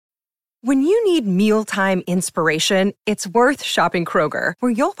When you need mealtime inspiration, it's worth shopping Kroger,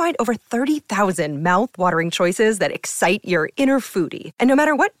 where you'll find over 30,000 mouth-watering choices that excite your inner foodie. And no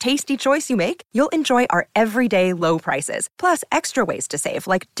matter what tasty choice you make, you'll enjoy our everyday low prices, plus extra ways to save,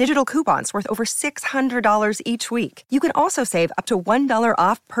 like digital coupons worth over $600 each week. You can also save up to $1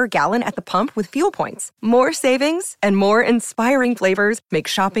 off per gallon at the pump with fuel points. More savings and more inspiring flavors make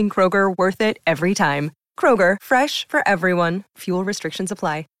shopping Kroger worth it every time. Kroger, fresh for everyone. Fuel restrictions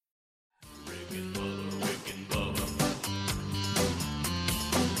apply.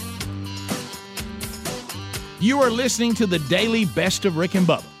 You are listening to the Daily Best of Rick and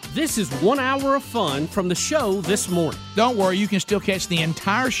Bubba. This is 1 hour of fun from the show this morning. Don't worry, you can still catch the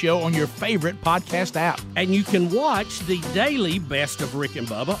entire show on your favorite podcast app. And you can watch the Daily Best of Rick and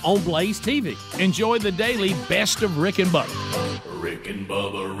Bubba on Blaze TV. Enjoy the Daily Best of Rick and Bubba. Rick and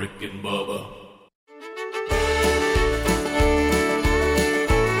Bubba, Rick and Bubba.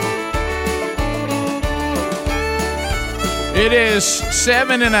 It is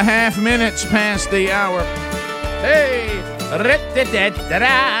 7.5 minutes past the hour. Hey!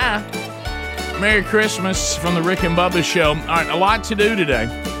 Merry Christmas from the Rick and Bubba Show. All right, a lot to do today.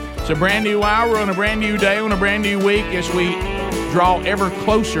 It's a brand new hour on a brand new day on a brand new week as we draw ever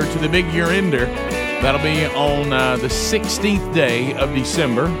closer to the big year-ender. That'll be on the 16th day of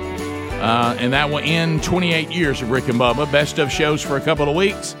December. And that will end 28 years of Rick and Bubba. Best of shows for a couple of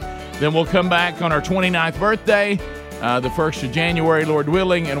weeks. Then we'll come back on our 29th birthday, the 1st of January, Lord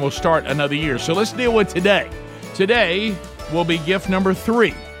willing, and we'll start another year. So let's deal with today. Today will be gift number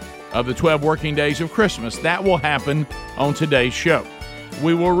 3 of the 12 working days of Christmas. That will happen on today's show.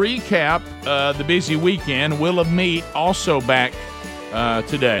 We will recap the busy weekend. Wheel of Meat also back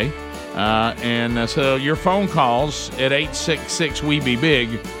today. And so your phone calls at 866-WE-BE-BIG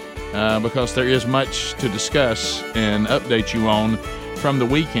because there is much to discuss and update you on from the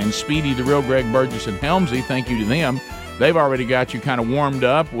weekend. Speedy, the real Greg Burgess, and Helmsy, thank you to them. They've already got you kind of warmed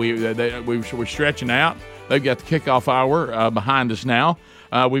up. We're stretching out. They've got the kickoff hour behind us now.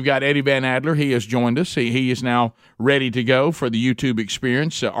 We've got Eddie Van Adler. He has joined us. He is now ready to go for the YouTube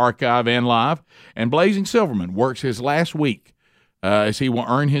experience, archive and live. And Blazing Silverman works his last week as he will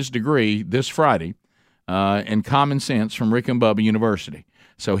earn his degree this Friday in Common Sense from Rick and Bubba University.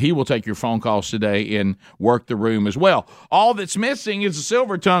 So he will take your phone calls today and work the room as well. All that's missing is the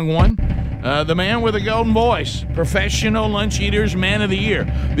silver-tongued one, the man with a golden voice, professional lunch eaters, man of the year,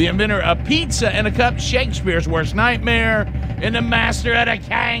 the inventor of pizza and a cup, Shakespeare's worst nightmare, and the master of the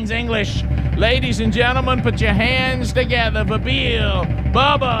King's English. Ladies and gentlemen, put your hands together for Bill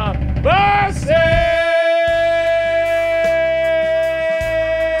Bubba Bussey!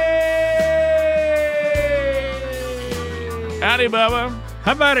 Howdy, Bubba.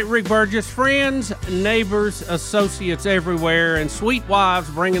 How about it, Rick Burgess? Friends, neighbors, associates everywhere, and sweet wives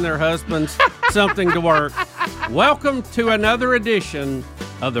bringing their husbands something to work. Welcome to another edition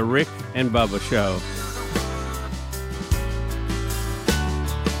of the Rick and Bubba Show.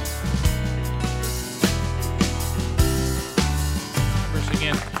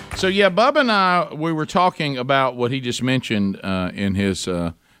 So, yeah, Bubba and I, we were talking about what he just mentioned in his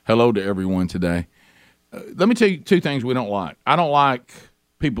hello to everyone today. Let me tell you 2 things we don't like. I don't like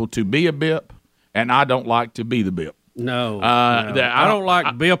people to be a BIP, and I don't like to be the BIP. No. I don't like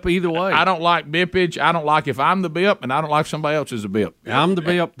BIP either way. I don't like BIPage. I don't like if I'm the BIP, and I don't like if somebody else is a BIP. I'm the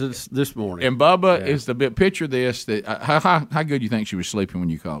BIP this morning. And Bubba is the BIP. Picture this. How good do you think she was sleeping when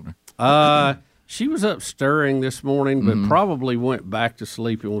you called her? She was up stirring this morning, but probably went back to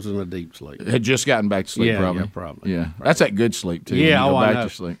sleep and was in a deep sleep. Had just gotten back to sleep, probably. Yeah, probably. Yeah, that's that good sleep, too. Yeah, back I know. to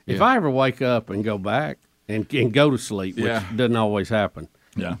sleep. If yeah. I ever wake up and go back and go to sleep, which doesn't always happen,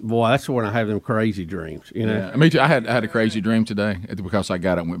 boy, that's when I have them crazy dreams. You know, yeah. Me too. I had a crazy dream today because I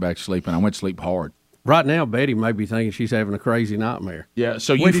got up and went back to sleep, and I went to sleep hard. Right now, Betty may be thinking she's having a crazy nightmare. Yeah.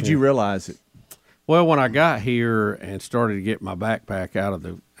 So when did you realize it? Well, when I got here and started to get my backpack out of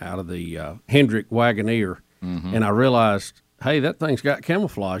the Hendrick Wagoneer, and I realized, hey, that thing's got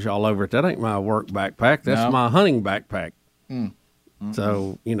camouflage all over it. That ain't my work backpack. That's my hunting backpack.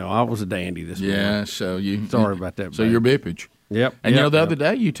 So, I was a dandy this morning. Yeah, so you... Sorry about that, So you're bippage. Yep. And, the other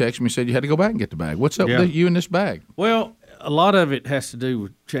day you texted me and said you had to go back and get the bag. What's up with you and this bag? Well, a lot of it has to do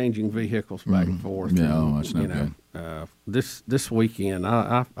with changing vehicles back and forth. Yeah, that's not good. this weekend,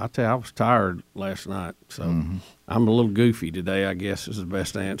 I tell you, I was tired last night, so I'm a little goofy today, I guess is the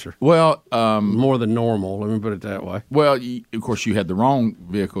best answer. Well, more than normal, let me put it that way. Well, of course, you had the wrong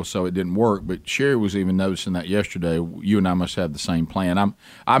vehicle, so it didn't work. But Sherry was even noticing that yesterday. You and I must have the same plan.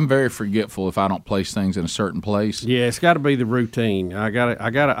 I'm very forgetful if I don't place things in a certain place. Yeah, it's got to be the routine. I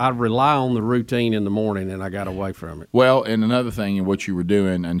rely on the routine in the morning, and I got away from it. Well, and another thing in what you were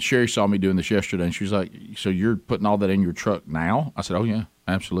doing, and Sherry saw me doing this yesterday, and she was like, "So you're putting all that in your truck now?" I said, "Oh yeah,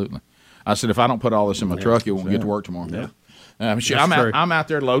 absolutely." I said, "If I don't put all this in my truck, it won't get to work tomorrow." Yeah. I'm out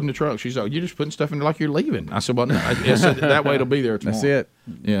there loading the truck. She's like, "You're just putting stuff in there like you're leaving." I said, "Well, no." I said, that way it'll be there tomorrow. That's it.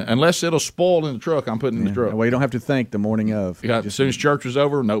 Yeah, unless it'll spoil in the truck, I'm putting it in the truck. Well, you don't have to think the morning of. As soon as church was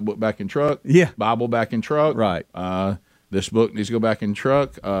over, notebook back in truck. Yeah. Bible back in truck. Right. This book needs to go back in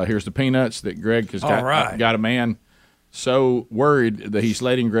truck. Here's the peanuts that Greg has got a man so worried that he's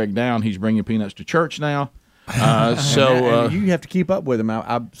letting Greg down. He's bringing peanuts to church now. And you have to keep up with him.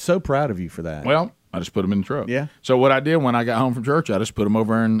 I'm so proud of you for that. Well, I just put them in the truck. Yeah. So what I did when I got home from church, I just put them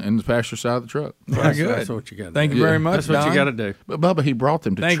over in the pasture side of the truck. Very good. That's what you got to do. Thank you very much, That's what Don. you got to do. But Bubba, he brought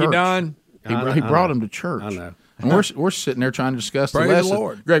them to church. Thank you, Don. He brought them to church. I know. And we're sitting there trying to discuss Praise the the lesson.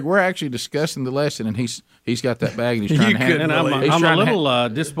 Lord. Greg, we're actually discussing the lesson, and he's got that bag and he's trying to hand it. And I'm He's a trying to little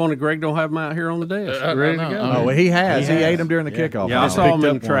disappointed Greg don't have them out here on the desk. Ready to go. Oh, well, he has. He ate them during the kickoff. Yeah, I Just saw picked him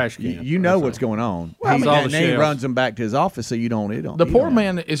in up the trash one. can. You know what's going on. Well, He all the then he shells. runs them back to his office so you don't eat them. The poor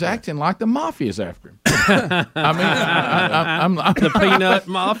man is acting like the mafia's after him. I mean, I'm The peanut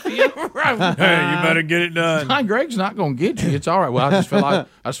mafia. Hey, you better get it done. Hi, Greg's not going to get you. It's all right. Well, I just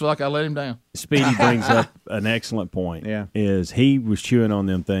feel like I let him down. Speedy brings up an excellent point. Yeah. Is he was chewing on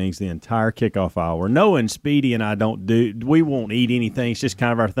them things the entire kickoff hour, knowing Speedy and I we won't eat anything. It's just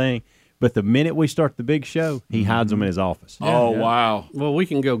kind of our thing. But the minute we start the big show, he hides them in his office. Wow. Well, we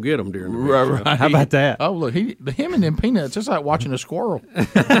can go get them during the big show. Right. How about that? Oh, look, him and them peanuts, it's like watching a squirrel.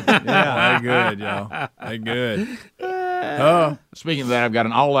 Yeah, they good, y'all. They good. Speaking of that, I've got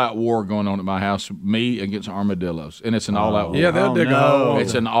an all-out war going on at my house, me against armadillos, and it's an all-out war. Yeah, they'll dig a hole.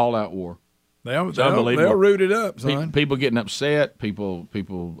 It's an all-out war. They'll unbelievable. root it up, son. People getting upset, people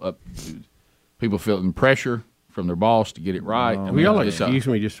feeling pressure from their boss to get it right. Will y'all excuse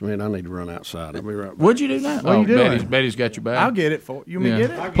me just a minute? I need to run outside. I'll be right back. What'd you do now? What are you doing? Betty's got your back. I'll get it for you. Want me to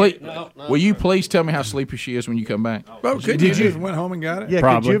get it? Please, will you please tell me how sleepy she is when you come back? Oh, did you just went home and got it? Yeah,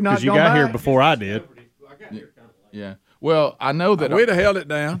 Probably could you have not because you gone got here back? before I did. Yeah. Well, I know that We'd have held it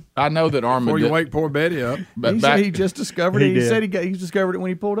down I know that before you armadillo. wake poor Betty up. But He back, said he just discovered it. He He did. said he discovered it when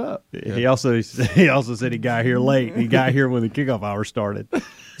he pulled up. He also said he got here late. He got here when the kickoff hour started.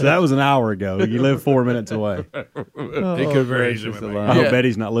 So that was an hour ago. You live 4 minutes away. He could raise him. I hope Yeah.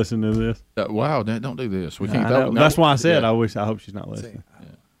 Betty's not listening to this. wow, Dad, don't do this. We I can't. know. No. That's why I said Yeah. I hope she's not listening.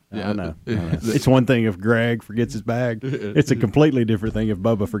 Yeah. I know. It's one thing if Greg forgets his bag. It's a completely different thing if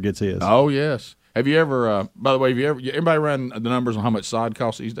Bubba forgets his. Oh yes. Have you ever? By the way, everybody run the numbers on how much sod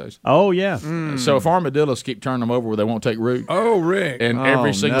costs these days? Oh yeah. So if armadillos keep turning them over where they won't take root, Oh, Rick. and Oh,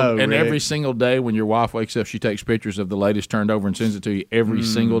 every Rick. single day when your wife wakes up, she takes pictures of the latest turned over and sends it to you every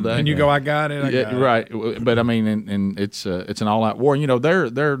single day. and you go, I got it. I got Yeah, it. right. But I mean, and it's an all-out war. And, you know,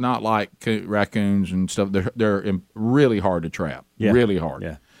 they're not like raccoons and stuff. They're really hard to trap. Yeah. Really hard.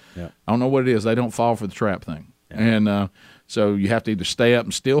 Yeah. Yeah. I don't know what it is. They don't fall for the trap thing. And so you have to either stay up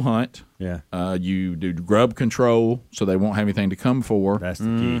and still hunt. Yeah. You do grub control so they won't have anything to come for. That's the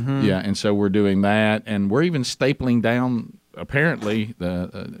key. Yeah, and so we're doing that, and we're even stapling down. Apparently,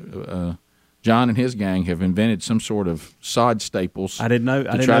 the John and his gang have invented some sort of sod staples. I didn't know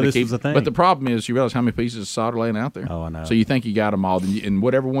this was a thing. But the problem is, you realize how many pieces of sod are laying out there. Oh, I know. So you think you got them all, and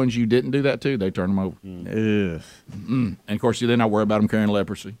whatever ones you didn't do that to, they turn them over. Ugh. And of course, you then not worry about them carrying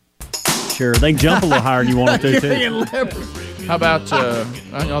leprosy. Sure. They can jump a little higher than you want them to too. How about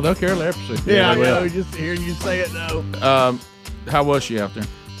they'll carry leprosy? Yeah, I they will. know. Just hearing you say it, though. How was she out there?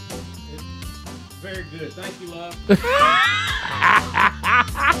 Very good. Thank you, love.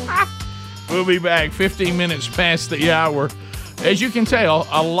 We'll be back 15 minutes past the hour. As you can tell,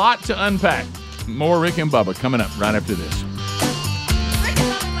 a lot to unpack. More Rick and Bubba coming up right after this.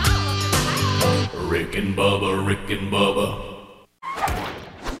 Rick and Bubba, Rick and Bubba.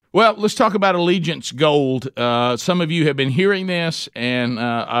 Well, let's talk about Allegiance Gold. Some of you have been hearing this,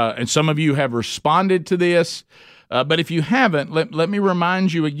 and some of you have responded to this. But if you haven't, let me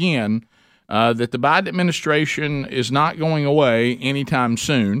remind you again that the Biden administration is not going away anytime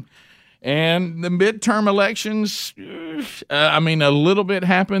soon. And the midterm elections, a little bit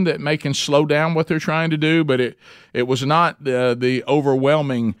happened that can slow down what they're trying to do, but it was not the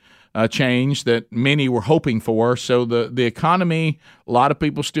overwhelming change that many were hoping for. So the economy, a lot of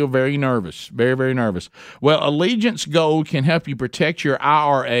people still very nervous, very, very nervous. Well, Allegiance Gold can help you protect your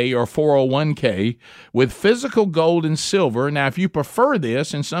IRA or 401k with physical gold and silver. Now, if you prefer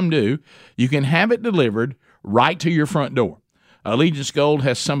this, and some do, you can have it delivered right to your front door. Allegiance Gold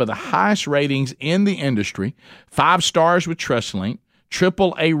has some of the highest ratings in the industry, 5 stars with TrustLink,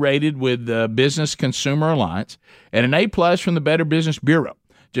 AAA rated with the Business Consumer Alliance, and an A+ from the Better Business Bureau.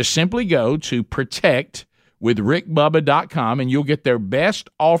 Just simply go to protectwithrickbubba.com and you'll get their best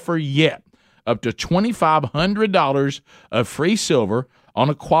offer yet, up to $2,500 of free silver on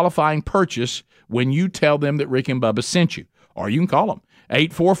a qualifying purchase when you tell them that Rick and Bubba sent you. Or you can call them,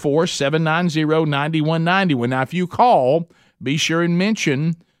 844-790-9191. Now, if you call, be sure and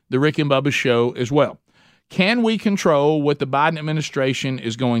mention the Rick and Bubba show as well. Can we control what the Biden administration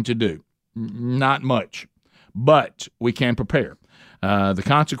is going to do? Not much, but we can prepare. The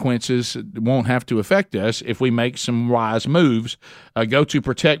consequences won't have to affect us if we make some wise moves. Go to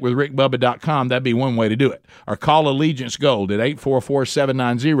protectwithrickbubba.com. That'd be one way to do it. Or call Allegiance Gold at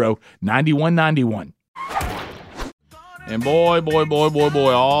 844-790-9191. And boy,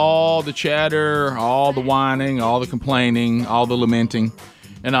 all the chatter, all the whining, all the complaining, all the lamenting.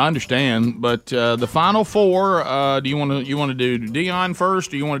 And I understand, but the Final Four, do you want to do Dion first,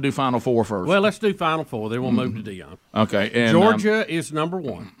 or do you want to do Final Four first? Well, let's do Final Four. Then we'll move to Dion. Okay. And, Georgia is number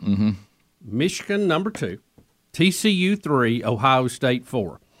 1. Mm-hmm. Michigan number 2. TCU 3. Ohio State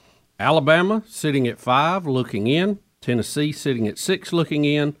 4. Alabama sitting at 5, looking in. Tennessee sitting at 6, looking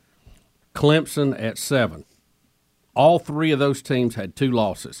in. Clemson at 7. All 3 of those teams had 2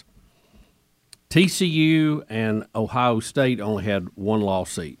 losses. TCU and Ohio State only had 1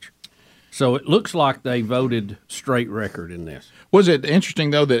 loss each. So it looks like they voted straight record in this. Was it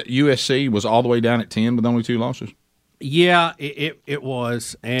interesting, though, that USC was all the way down at 10 with only 2 losses? Yeah, it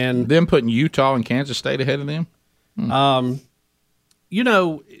was. And them putting Utah and Kansas State ahead of them? You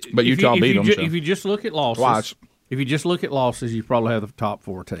know, but Utah beat them. If you just look at losses, twice. If you just look at losses, you probably have the top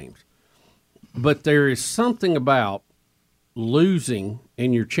 4 teams. But there is something about losing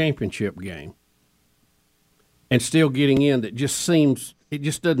in your championship game and still getting in that just seems, it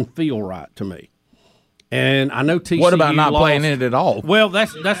just doesn't feel right to me. And I know TCU What about not lost. playing in it at all? Well,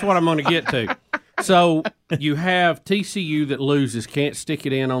 that's what I'm going to get to. So you have TCU that loses, can't stick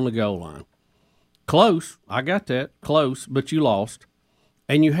it in on the goal line. Close, I got that, close, but you lost.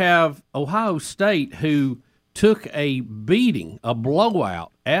 And you have Ohio State, who took a beating, a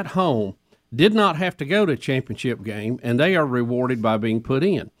blowout at home, did not have to go to a championship game, and they are rewarded by being put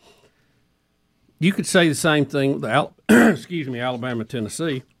in. You could say the same thing with Alabama,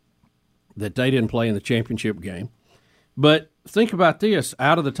 Tennessee, that they didn't play in the championship game. But think about this: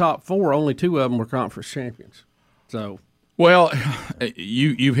 out of the top 4, only 2 of them were conference champions. So, well,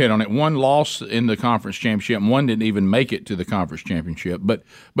 you've hit on it. 1 loss in the conference championship, and 1 didn't even make it to the conference championship. But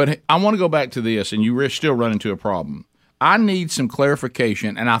I want to go back to this, and you still run into a problem. I need some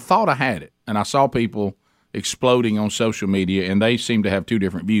clarification, and I thought I had it, and I saw people exploding on social media, and they seem to have 2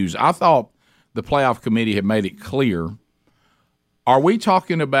 different views. I thought the playoff committee had made it clear. Are we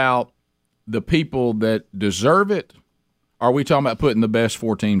talking about the people that deserve it? Or are we talking about putting the best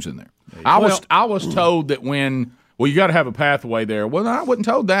 4 teams in there? I was told that you got to have a pathway there. Well, I wasn't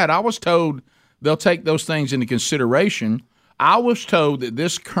told that. I was told they'll take those things into consideration. I was told that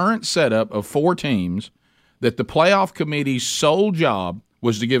this current setup of 4 teams, that the playoff committee's sole job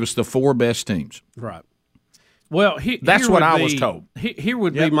was to give us the 4 best teams. Right. Well, that's what I was told. Here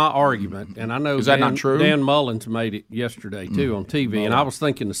would be my argument, and I know is that not true? Dan Mullins made it yesterday too on TV, and I was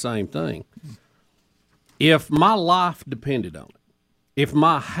thinking the same thing. If my life depended on it, if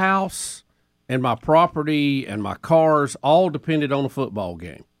my house and my property and my cars all depended on a football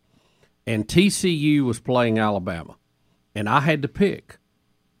game, and TCU was playing Alabama, and I had to pick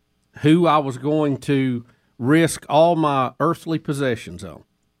who I was going to risk all my earthly possessions on,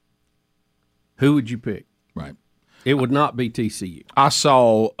 who would you pick? Right. It would not be TCU. I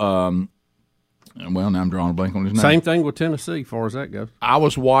saw, well, now I'm drawing a blank on his name. Same thing with Tennessee, as far as that goes. I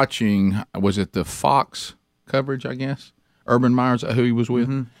was watching, was it the Fox coverage, I guess? Urban Meyer, is that who he was with?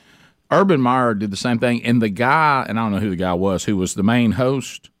 Mm-hmm. Urban Meyer did the same thing, and the guy, and I don't know who the guy was, who was the main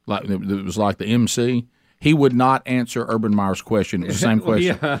host, like it was like the MC, he would not answer Urban Meyer's question. It was the same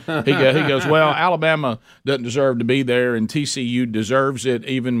question. Yeah. He goes, well, Alabama doesn't deserve to be there, and TCU deserves it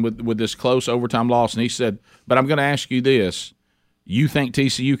even with this close overtime loss. And he said, but I'm going to ask you this. You think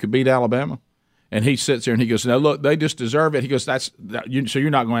TCU could beat Alabama? And he sits there and he goes, no, look, they just deserve it. He goes, so you're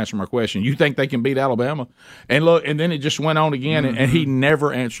not going to answer my question. You think they can beat Alabama? And look, and then it just went on again, and he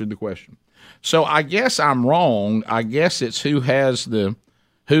never answered the question. So I guess I'm wrong. I guess it's who has the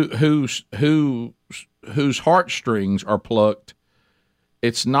whose heartstrings are plucked.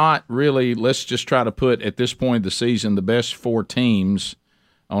 It's not really, let's just try to put at this point of the season the best 4 teams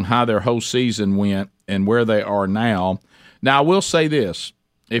on how their whole season went and where they are now. Now, I will say this.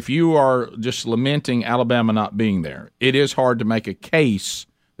 If you are just lamenting Alabama not being there, it is hard to make a case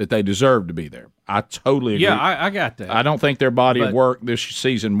that they deserve to be there. I totally agree. Yeah, I got that. I don't think their body of work this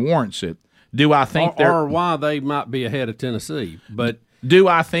season warrants it. Do I think or why they might be ahead of Tennessee, but do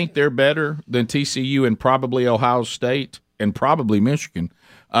I think they're better than TCU and probably Ohio State and probably Michigan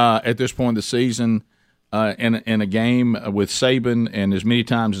at this point in the season in a game with Saban and as many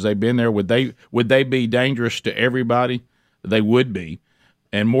times as they've been there? Would they be dangerous to everybody? They would be,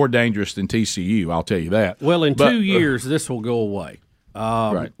 and more dangerous than TCU. I'll tell you that. Well, in 2 years, this will go away.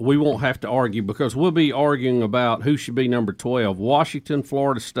 Right. We won't have to argue because we'll be arguing about who should be number 12, Washington,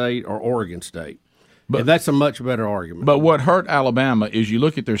 Florida State, or Oregon State. But that's a much better argument. But what hurt Alabama is you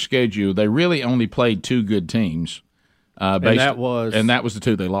look at their schedule, they really only played 2 good teams. And that was the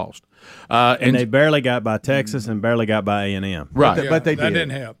 2 they lost. And they barely got by Texas and barely got by A&M. Right. But they did. That didn't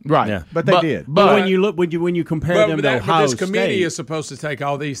help. Right. Yeah. But they did. But when you look, when you compare them to Ohio this committee State, is supposed to take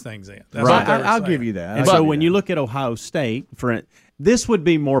all these things in. That's Right. what they were I'll saying. give you that. and so when you look at Ohio State, this would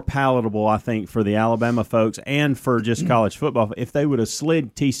be more palatable, I think, for the Alabama folks and for just college football if they would have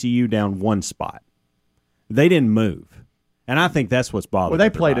slid TCU down 1 spot. They didn't move. And I think that's what's bothering. Well, they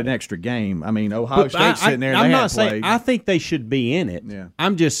everybody. played an extra game. I mean, Ohio State's sitting there. And I'm they not hadn't saying played. I think they should be in it. Yeah.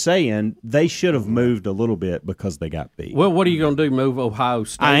 I'm just saying they should have moved a little bit because they got beat. Well, what are you going to do? Move Ohio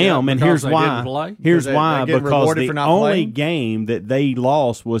State? I am, and here's why. Here's why getting because rewarded the for not only playing? game that they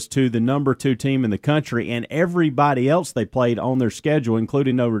lost was to the number 2 team in the country, and everybody else they played on their schedule,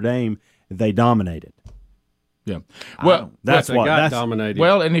 including Notre Dame, they dominated. Yeah. Well, That's They what got that's dominated.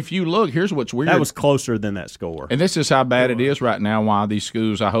 well, and if you look, here's what's weird. that was closer than that score. And this is how bad it is right now, why these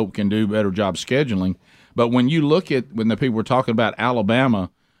schools, I hope, can do a better job scheduling. But when you look at when the people were talking about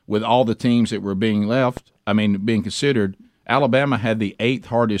Alabama with all the teams that were being being considered, Alabama had the 8th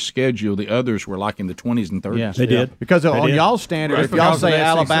hardest schedule. The others were like in the 20s and 30s. Yes, They did. Because They on did. y'all's standard, Right. if y'all Because of say the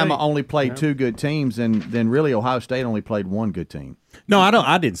Alabama SEC. only played 2 good teams, then really Ohio State only played 1 good team. No,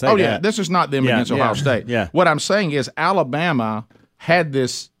 I didn't say Oh, that. yeah. This is not them Yeah, against yeah, Ohio State. yeah. What I'm saying is Alabama had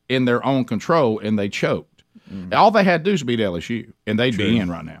this in their own control, and they choked. All they had to do is beat LSU, and they'd be in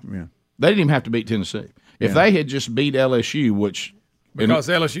right now. Yeah. They didn't even have to beat Tennessee. If they had just beat LSU, which Because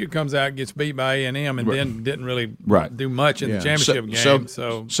LSU comes out and gets beat by A&M and then didn't really Right. do much in the championship game.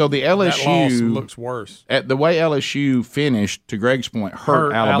 So the LSU that loss looks worse. at the way LSU finished, to Greg's point,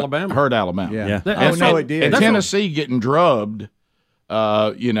 hurt Alabama. Hurt Alabama. Yeah. Yeah. Oh, no, it did. And That's Tennessee getting drubbed,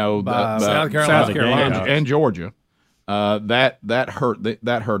 By South Carolina. and Georgia. That hurt.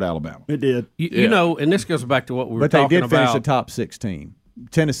 That hurt Alabama. It did. You know, and this goes back to what we were But they talking did finish about. the top 16.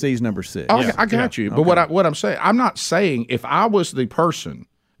 Tennessee's number 6. Oh, I got you. But what I'm saying, I'm not saying if I was the person,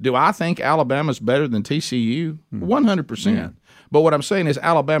 do I think Alabama's better than TCU? 100%. But what I'm saying is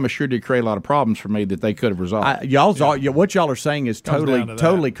Alabama sure did create a lot of problems for me that they could have resolved. What y'all are saying is down to that.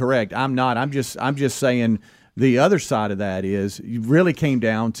 totally correct. I'm not. I'm just saying the other side of that is it really came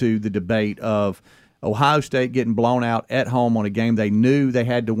down to the debate of Ohio State getting blown out at home on a game they knew they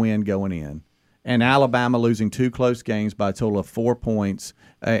had to win going in, and Alabama losing 2 close games by a total of 4 points,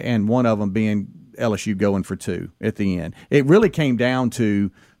 and one of them being LSU going for 2 at the end. It really came down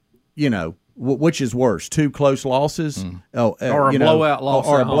to, which is worse, 2 close losses, Or a blowout loss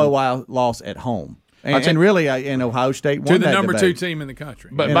or at a home. blowout loss at home. And really, and Ohio State won To the that number debate. 2 team in the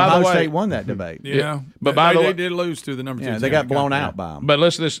country. But And by Ohio the way, State won that debate. but by the way- they did lose to the number 2 team. Yeah, they got blown out by them. but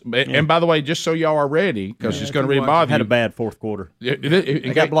and by the way, just so y'all are ready, because it's going to really bother Had a you. bad 4th quarter.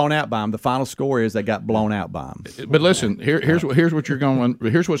 They got blown out by them. The final score is they got blown out by them. But listen, here's what you're going.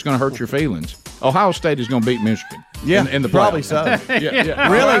 Here's what's going to hurt your feelings. Ohio State is going to beat Michigan. Yeah, in the probably playoffs. so.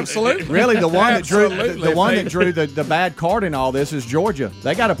 Yeah. Really, absolutely. Really, the one that drew Absolutely. the one that drew the bad card in all this is Georgia.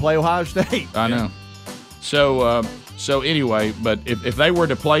 They got to play Ohio State. I know. So anyway, but if they were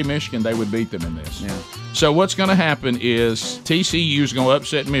to play Michigan, they would beat them in this. Yeah. So what's going to happen is TCU is going to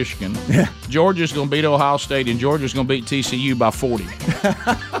upset Michigan. Georgia's going to beat Ohio State, and Georgia's going to beat TCU by 40.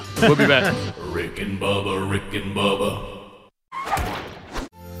 We'll be back. Rick and Bubba, Rick and Bubba.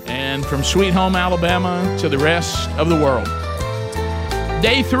 And from Sweet Home, Alabama, to the rest of the world.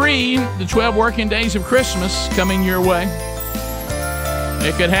 Day 3, the 12 working days of Christmas coming your way.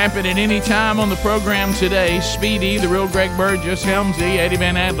 It could happen at any time on the program today. Speedy, the real Greg Burgess, Helmsy, Eddie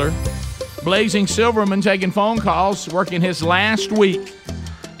Van Adler. Blazing Silverman taking phone calls, working his last week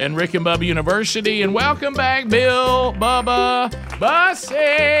and Rick and Bubba University. And welcome back, Bill, Bubba,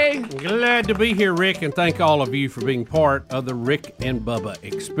 Bussy. Glad to be here, Rick, and thank all of you for being part of the Rick and Bubba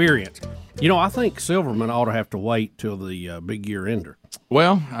experience. You know, I think Silverman ought to have to wait till the big year ender.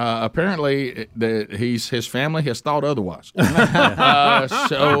 Well, apparently his family has thought otherwise. I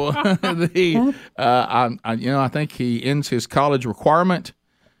think he ends his college requirement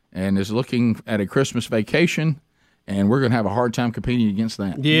and is looking at a Christmas vacation. And we're going to have a hard time competing against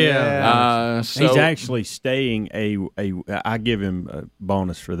that. Yeah. He's actually staying I give him a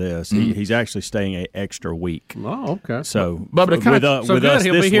bonus for this. He's actually staying an extra week. Oh, okay. So, but with us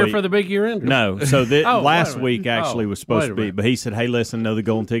he'll be here week, for the big year end. No. So last week actually was supposed to be, minute. but he said, "Hey, listen, know the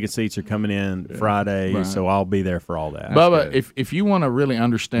golden ticket seats are coming in Friday, so I'll be there for all that." Bubba, if you want to really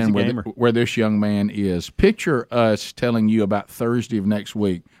understand where this young man is, picture us telling you about Thursday of next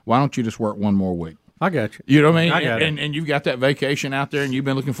week. Why don't you just work one more week? I got you. You know what I mean? I got it. And you've got that vacation out there, and you've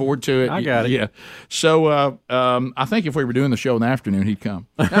been looking forward to it. I got it. Yeah. So I think if we were doing the show in the afternoon, he'd come.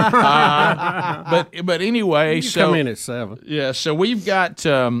 But anyway, You come in at 7. Yeah. So we've got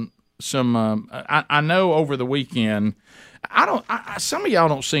some. I know over the weekend. Some of y'all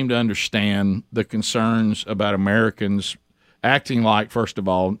don't seem to understand the concerns about Americans acting like, first of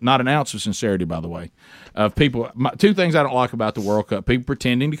all, not an ounce of sincerity, by the way, of people. Two things I don't like about the World Cup: people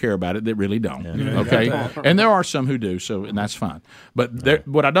pretending to care about it that really don't. Okay, and there are some who do, and that's fine. But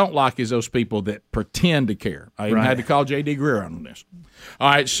what I don't like is those people that pretend to care. I even had to call J.D. Greer on this. All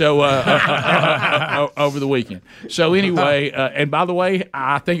right, so over the weekend. So anyway, and by the way,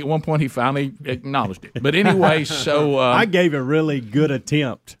 I think at one point he finally acknowledged it. But anyway, so I gave a really good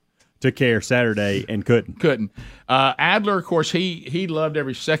attempt to care Saturday and couldn't. Adler, of course, he loved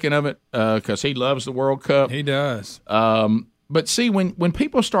every second of it because he loves the World Cup. He does. But see, when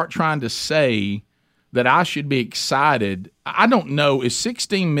people start trying to say that I should be excited, I don't know. Is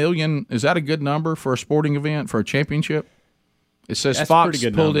 16 million, is that a good number for a sporting event, for a championship? It says That's Fox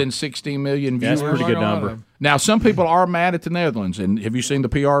pulled number. In 16 million viewers. That's a pretty good number. Now, some people are mad at the Netherlands, and have you seen the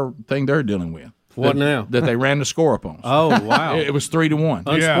PR thing they're dealing with? What now? That they ran the score up on us. Oh, wow. It was 3-1.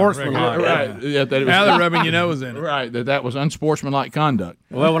 Unsportsmanlike. Right. Yeah, that it was, Now they're rubbing your nose in it. Right. That was unsportsmanlike conduct.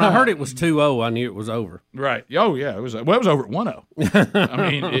 Well, when I heard it was 2-0, I knew it was over. Right. Oh, yeah. It was over at 1-0. I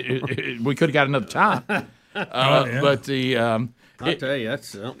mean, we could have got another tie. But the I'll tell you, that's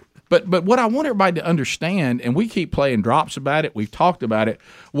something. But what I want everybody to understand, and we keep playing drops about it, we've talked about it,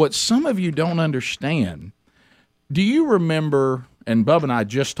 what some of you don't understand, do you remember, and Bubba and I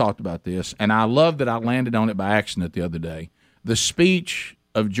just talked about this, and I love that I landed on it by accident the other day, the speech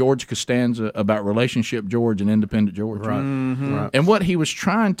of George Costanza about Relationship George and Independent George. Right. Mm-hmm. Right. And what he was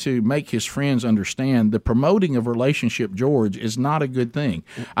trying to make his friends understand, the promoting of Relationship George is not a good thing.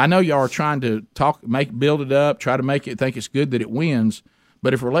 I know y'all are trying to build it up, try to make it think it's good that it wins,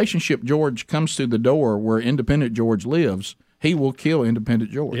 but if Relationship George comes through the door where Independent George lives, he will kill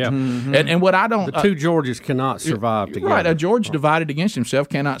Independent George. Yeah. Mm-hmm. And what I don't... The two Georges cannot survive together. Right. A George divided against himself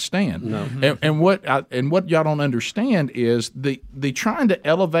cannot stand. No. And what y'all don't understand is the trying to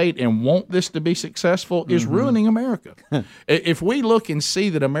elevate and want this to be successful is ruining America. If we look and see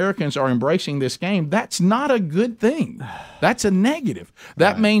that Americans are embracing this game, that's not a good thing. That's a negative.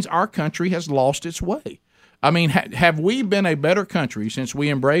 That means our country has lost its way. I mean, have we been a better country since we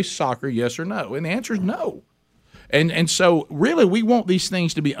embraced soccer, yes or no? And the answer is no. And so, really, we want these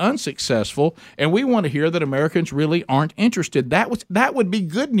things to be unsuccessful, and we want to hear that Americans really aren't interested. That would be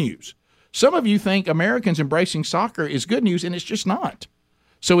good news. Some of you think Americans embracing soccer is good news, and it's just not.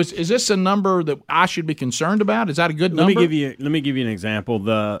 So is this a number that I should be concerned about? Is that a good number? Let me give you an example.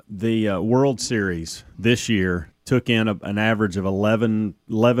 The World Series this year took in an average of 11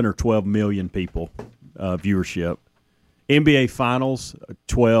 or 12 million people viewership. NBA Finals,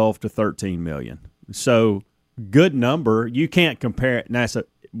 12 to 13 million. So good number. You can't compare it. Now,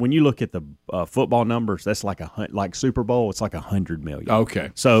 when you look at the football numbers, that's like Super Bowl. It's like 100 million. Okay.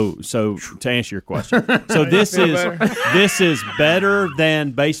 So to answer your question, so this is better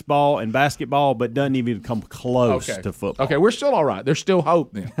than baseball and basketball, but doesn't even come close to football. Okay, we're still all right. There's still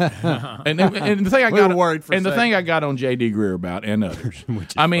hope then. and the thing I got worried for, and the thing I got on J.D. Greer about and others.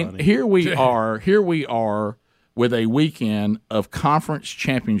 I mean, funny. here we are with a weekend of conference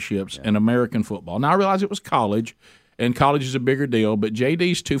championships in American football. Now I realize it was college. And college is a bigger deal, but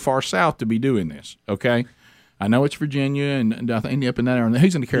JD's too far south to be doing this, okay? I know it's Virginia and I think up in that area.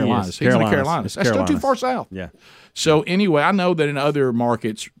 He's in the Carolinas. He's in the Carolinas. That's still too far south. Yeah. So anyway, I know that in other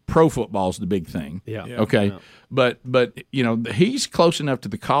markets, pro football is the big thing. Yeah. Okay. Yeah. But you know, he's close enough to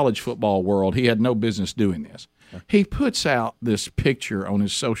the college football world. He had no business doing this. He puts out this picture on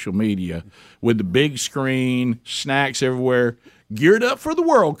his social media with the big screen, snacks everywhere. geared up for the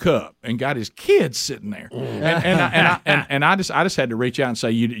World Cup, and got his kids sitting there. And I just had to reach out and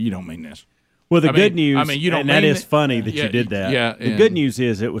say, you don't mean this. Well, the good news, you don't and that mean is funny that Yeah, you did that. Yeah, the good news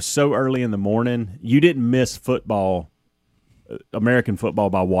is it was so early in the morning, you didn't miss football, American football,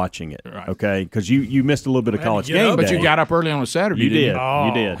 by watching it. Right. Okay, because you missed a little bit of college game But day. you got up early on a Saturday. You didn't did. You? Oh.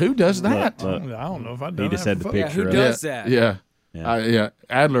 You did. Who does that? Look, I don't know if I've done he that. just had the for picture. who of does it. that? Yeah.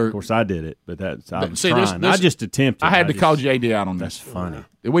 Adler. Of course, I did it, but that's I was See, trying. this- I just attempted. I had to just- call JD out on That's this. funny.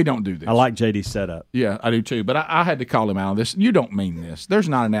 We don't do this. I like JD's setup. Yeah, I do too. But I had to call him out on this. You don't mean this. There's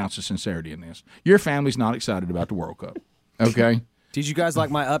not an ounce of sincerity in this. Your family's not excited about the World Cup. Okay? Did you guys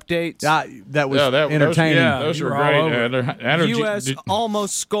like my updates? That was entertaining. Those you were were great. all over Adler, U.S.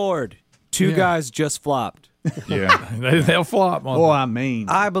 almost scored. Two guys just flopped. yeah. They'll flop on Boy, I mean.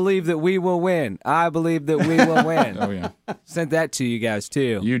 I believe that we will win. I believe that we will win. Oh, yeah. Sent that to you guys,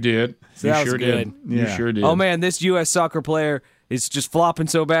 too. You did. So you that was sure did. good. You Yeah. sure did. Oh, man, this U.S. soccer player is just flopping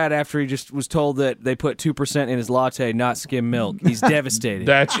so bad after he just was told that they put 2% in his latte, not skim milk. He's devastated.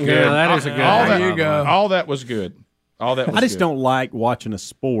 That's good. Yeah, that is a good All one. that, There you go. All that was good. All that was I just good. don't like watching a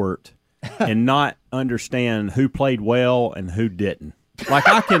sport and not understand who played well and who didn't. Like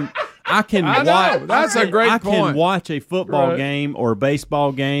I can I know. watch. That's a great I point. can watch a football Right. game or a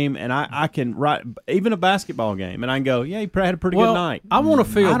baseball game, and I can write even a basketball game, and I can go, yeah, he probably had a pretty good night. I want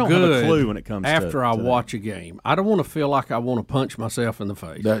to feel I don't good have a clue when it comes after to I that. watch a game. I don't want to feel like I want to punch myself in the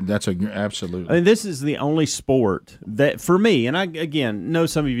face. That's absolutely. I mean, this is the only sport that, for me, and I again know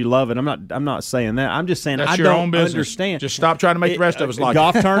some of you love it. I'm not saying that. I'm just saying That's I your don't own business. understand. Just stop trying to make the rest of us like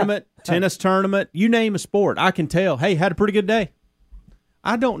golf it. tournament, tennis tournament, you name a sport. I can tell. Hey, had a pretty good day.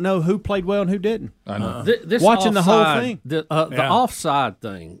 I don't know who played well and who didn't. I know. This Watching the whole offside- thing. the Yeah. offside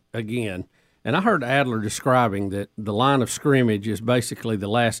thing again, and I heard Adler describing that the line of scrimmage is basically the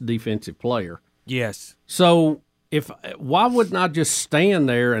last defensive player. Yes. So why wouldn't I just stand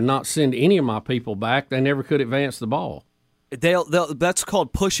there and not send any of my people back? They never could advance the ball. They'll that's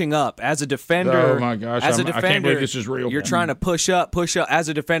called pushing up. As a defender, Oh, my gosh. As a I defender, can't believe this is real. You're trying to push up. As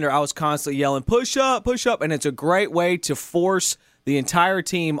a defender, I was constantly yelling, push up, and it's a great way to force the entire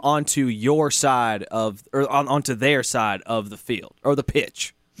team onto your side onto their side of the field or the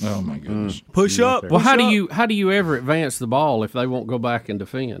pitch. Oh my goodness. Push up. Well, how do you ever advance the ball if they won't go back and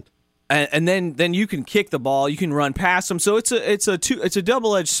defend? And then you can kick the ball, you can run past them. So it's a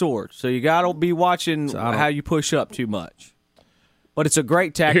double-edged sword. So you got to be watching how you push up too much. But it's a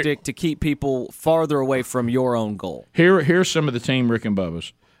great tactic to keep people farther away from your own goal. Here's some of the team Rick and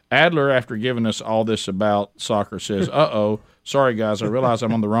Bubba's. Adler, after giving us all this about soccer, says, sorry, guys, I realize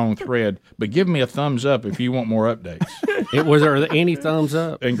I'm on the wrong thread, but give me a thumbs up if you want more updates. Was there any thumbs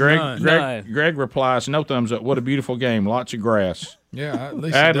up? And Greg replies, no thumbs up. What a beautiful game. Lots of grass. Yeah, at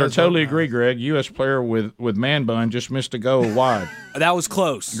least Adler, it does totally look agree, Greg. U.S. player with man bun just missed a goal wide. That was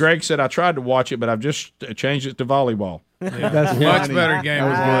close. Greg said, I tried to watch it, but I've just changed it to volleyball. That's Much funny. better game.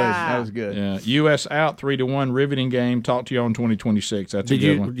 That was good. Yeah, U.S. out 3-1, riveting game. Talk to you on 2026. That's a Did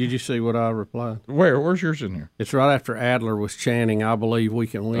good one. you see what I replied? Where's yours in here? It's right after Adler was chanting, "I believe we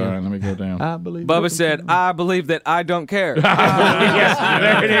can win." All right, let me go down. I believe Bubba said, I believe that I don't care. Yes,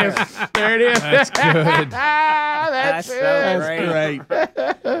 there it is. There it is. That's good. That's so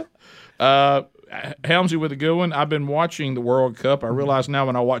great. Helmsy with a good one. I've been watching the World Cup. I realize now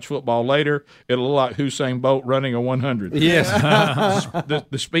when I watch football later, it'll look like Usain Bolt running a 100. Yes.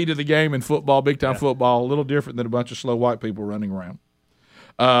 The speed of the game in football, big-time football, a little different than a bunch of slow white people running around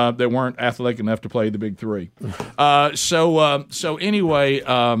that weren't athletic enough to play the big three. So anyway,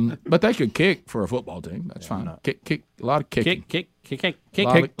 but they could kick for a football team. That's fine. Kick, a lot of kicking. kick.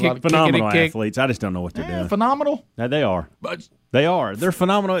 Phenomenal athletes. I just don't know what they're doing. Phenomenal. No, they are. But They are. They're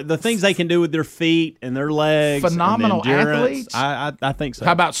phenomenal. The things they can do with their feet and their legs. Phenomenal and the endurance, athletes? I think so.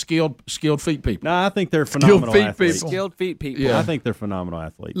 how about skilled feet people? No, I think they're phenomenal feet athletes. people. Skilled feet people. Yeah. I think they're phenomenal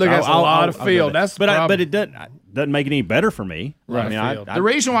athletes. Look, that's a lot of I'll go field. there. That's the but problem. but it doesn't make it any better for me. Right. I mean, Field. The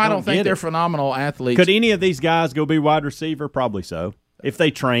reason why I don't think get they're it. phenomenal athletes. Could any of these guys go be wide receiver? Probably so. If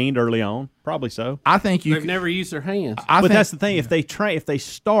they trained early on, probably so. I think you. They've never used their hands. I But think, that's the thing. If they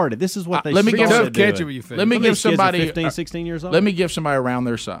started, this is what they let me give- started Tough catch it doing. with your feet. Let me Some of give these kids are somebody 15, 16 years old. Let me give somebody around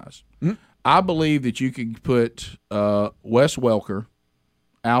their size. I believe that you could put Wes Welker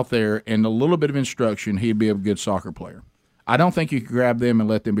out there and a little bit of instruction, he'd be a good soccer player. I don't think you could grab them and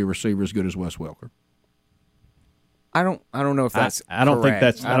let them be receivers as good as Wes Welker. I don't know if that's I don't think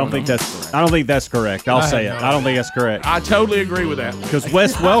correct. that's. I don't think that's correct. I'll say it. I don't think that's correct. I totally agree with that. Because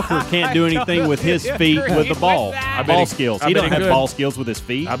Wes Welker can't do anything with his feet with the ball. Ball skills. I He bet don't he have could. ball skills with his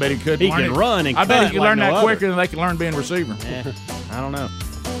feet. I bet he could. He learn can it. run and I bet he cut could like learn no that other. quicker than they can learn being a receiver. I don't know.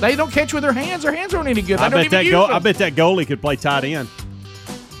 They don't catch with their hands. Their hands aren't any good. I They don't even use them. bet that goalie could play tight end.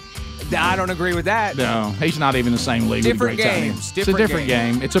 I don't agree with that. No, he's not even the same league. Different with a great tight end. games. It's a different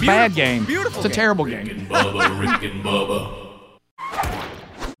game. It's a bad game. Beautiful It's a game. terrible Rick game. and Bubba, Rick and Bubba.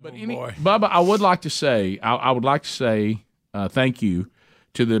 But Bubba, I would like to say, thank you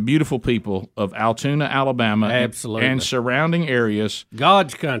to the beautiful people of Altoona, Alabama, Absolutely. and surrounding areas.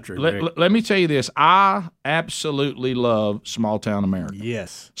 God's country. Rick. Let me tell you this: I absolutely love small town America.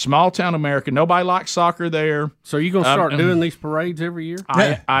 Yes. Small town America. Nobody likes soccer there. So you going to start doing these parades every year?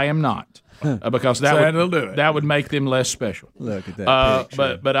 I am not. Because That'll do it. that would make them less special. Look at that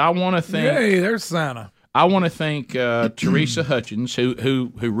picture. But I want to thank Hey, there's Santa. I want to thank Teresa Hutchins who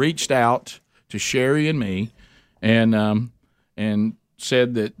reached out to Sherry and me and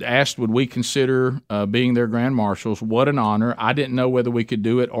said that asked would we consider being their grand marshals. What an honor. I didn't know whether we could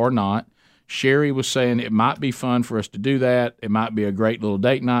do it or not. Sherry was saying it might be fun for us to do that. It might be a great little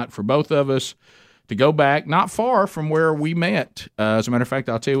date night for both of us to go back not far from where we met. As a matter of fact,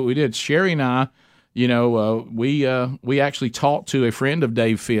 I'll tell you what we did. Sherry and I, we actually talked to a friend of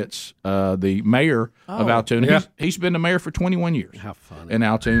Dave Fitz, the mayor of Altoona. yeah. He's been the mayor for 21 years. How funny. In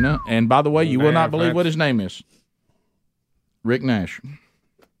Altoona. And by the way, you will not believe friends. what his name is. Rick Nash.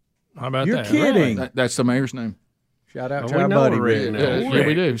 How about You're that? kidding. That's the mayor's name. Shout out Oh, to we our know buddy Rick Rick. now. Yeah,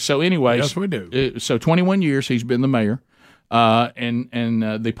 we do. So, anyways, Yes, we do. So, 21 years he's been the mayor, and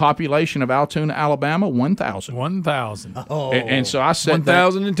the population of Altoona, Alabama, 1,000. 1,000. And so I said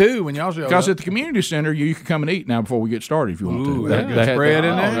 1,002 when y'all showed because up. at the community center you can come and eat now before we get started if you want Ooh, to. that good had spread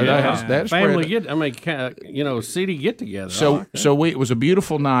in there? That Family spread. city get together. So it was a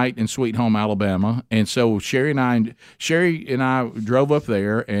beautiful night in Sweet Home, Alabama, and so Sherry and I drove up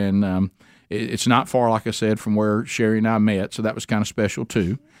there, and it's not far, like I said, from where Sherry and I met, so that was kind of special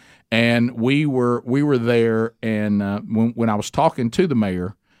too. And we were there, and when I was talking to the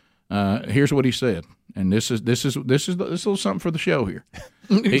mayor, here's what he said, and this is a little something for the show here.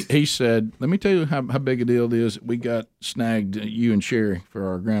 he said, "Let me tell you how big a deal it is. We got snagged you and Sherry for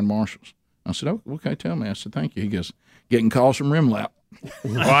our grand marshals." I said, "Oh, okay, tell me." I said, "Thank you." He goes, "Getting calls from Rimlap."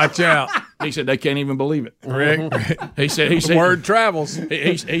 Watch out. He said they can't even believe it. Rick. He said Word travels.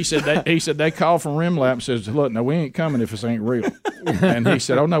 He said they called from Rimlap and says, "Look, no, we ain't coming if this ain't real." And he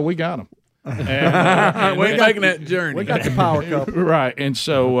said, "Oh no, we got them. And We're making that journey. We got the power couple. right." And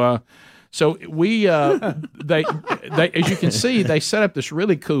so we they as you can see, they set up this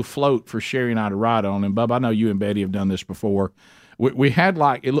really cool float for Sherry and I to ride on. And Bub, I know you and Betty have done this before. We had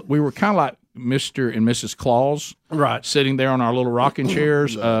we were kind of like Mr. and Mrs. Claus, Right. sitting there on our little rocking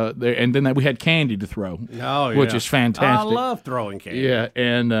chairs. There, and then we had candy to throw, which is fantastic. I love throwing candy. Yeah,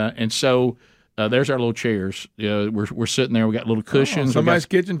 and so there's our little chairs. We're sitting there. We got little cushions. Somebody's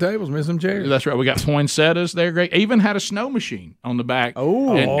kitchen table's missing chairs. That's right. We got poinsettias. They're great. Even had a snow machine on the back.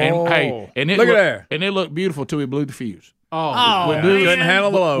 Oh. And it Look at looked, there. And it looked beautiful till we blew the fuse. Oh, Couldn't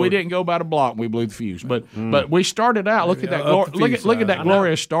handle the load. We didn't go about a block. And we blew the fuse, but we started out. Look at that. up the fuse Look at that side.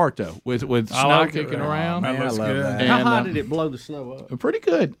 glorious start though, with snow like it. kicking Oh, around. man, I looks love good. that. how And, high did it blow the snow up? Pretty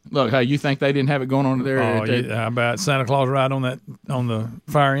good. Look, hey, you think they didn't have it going on there? Oh, yeah. How about Santa Claus ride on the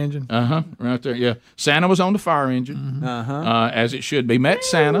fire engine? Right there. Yeah, Santa was on the fire engine, as it should be. Met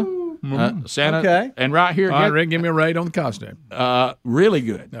Santa. Santa. Okay. And right here, All right, Rick, give me a rate on the costume. really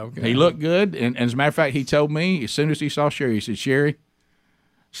good. Okay. He looked good, and as a matter of fact, he told me as soon as he saw Sherry, he said, "Sherry,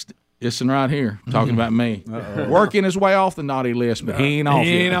 this one right here, talking about me, working his way off the naughty list, but he ain't off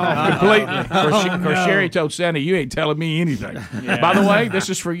He yet." ain't off completely. Of course, Sherry told Santa, "You ain't telling me anything." By the way, this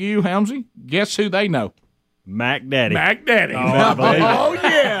is for you, Helmsy. Guess who they know? Mac Daddy. Mac Daddy. I believe it. Oh,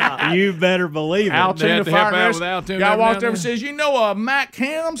 yeah. You better believe it. Altoona They have to help Fire out Rescue. with Altoona Guy walked down over and there? says, "You know Mac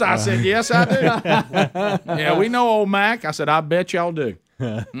Helms?" I said, "Yes, I do." Yeah, we know old Mac. I said, "I bet y'all do."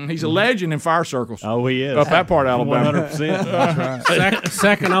 He's a legend in fire circles. Oh, he is. Up that part of Alabama. 100%.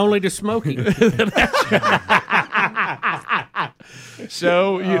 Second only to Smokey.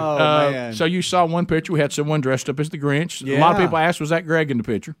 So man. so you saw one picture. We had someone dressed up as the Grinch. A lot of Yeah. people asked, "Was that Greg in the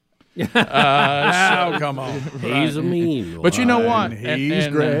picture?" Oh, come on. He's a mean one. But you know what? he's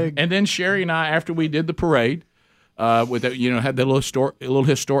Greg. And then Sherry and I, after we did the parade, with the, had the little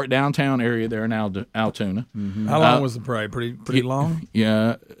historic downtown area there in Altoona. How long was the parade? Pretty long,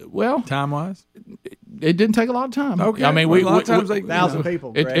 Yeah, well, time wise. it didn't take a lot of time. Okay. I mean, Well, a lot of times they- 1,000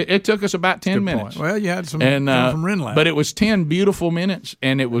 people. It, Greg. it took us about 10 Good minutes. point. Well, you had some And coming from Renlap. but it was 10 beautiful minutes,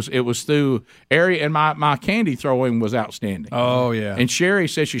 and it was through area, and my candy throwing was outstanding. Oh yeah, And Sherry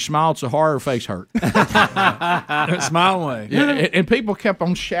said she smiled so hard her face hurt. smile away. Yeah, and people kept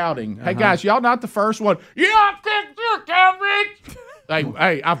on shouting, "Hey guys, y'all not the first one? Yeah, I think you're Cambridge."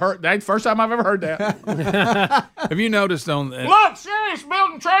 Hey, I've heard that. First time I've ever heard that. Have you noticed on Look, serious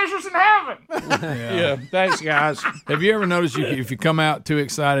building treasures in heaven. Yeah, thanks, guys. Have you ever noticed if you come out too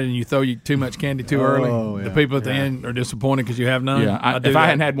excited and you throw too much candy too early, the people at the end are disappointed because you have none? Yeah, if I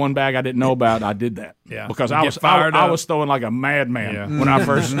hadn't had one bag I didn't know about, I did that. Yeah, because I was throwing like a madman when I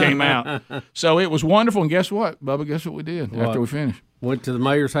first came out. So it was wonderful. And guess what, Bubba? Guess what we did after we finished? Went to the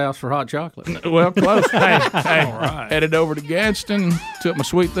mayor's house for hot chocolate. Well, close. hey, headed over to Gadsden, took my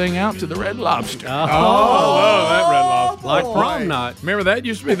sweet thing out to the Red Lobster. I love that Red Lobster. Like prom night. Remember, that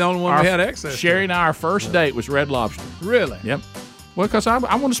used to be the only one we had access to. Sherry and I, our first date was Red Lobster. Really? Yep. Well, because I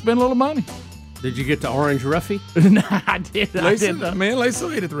want to spend a little money. Did you get the orange roughy? No, I did. Lisa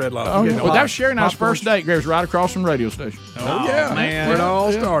ate at the Red Lobster. Oh, yeah. Well, that was Sherry and I's first date. It was right across from the radio station. Oh yeah, man. Where it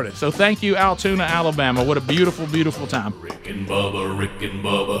all started. So thank you, Altoona, Alabama. What a beautiful, beautiful time. Rick and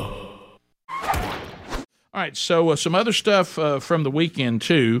Bubba. All right, so some other stuff from the weekend,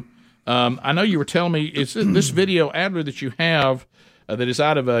 too. I know you were telling me, is this video, Adler, that you have that is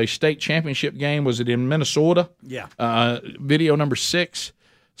out of a state championship game, was it in Minnesota? Yeah. Video number 6.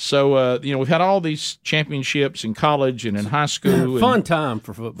 So, we've had all these championships in college and in high school. Fun time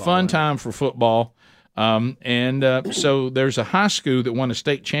for football. So there's a high school that won a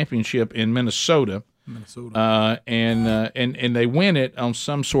state championship in Minnesota. And they win it on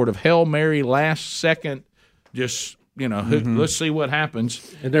some sort of Hail Mary last second, just, let's see what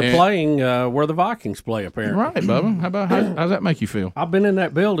happens. And they're playing where the Vikings play, apparently. Right, Bubba. How does that make you feel? I've been in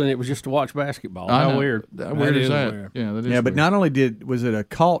that building. It was just to watch basketball. How weird. How weird is that? Weird. Yeah, that is but weird. not only was it a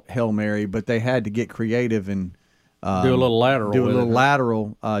caught Hail Mary, but they had to get creative and do a little lateral.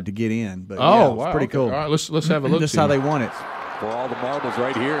 To get in. But wow, it's pretty cool. Okay. All right, let's have a look. That's how they won it. For all the marbles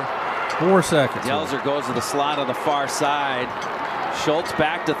right here. 4 seconds. Yelzer goes to the slot on the far side. Schultz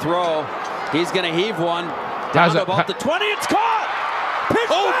back to throw. He's going to heave one. Down to about the 20. It's caught.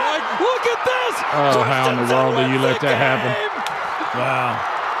 Pitch back. Look at this. Oh, how in the world do you let that happen? Wow.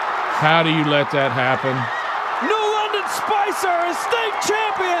 How do you let that happen? New London Spicer is state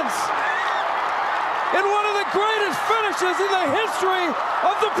champions in one of the greatest finishes in the history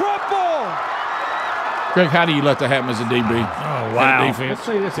of the Prep Bowl. Greg, how do you let that happen as a DB? Oh, wow. Defense? Let's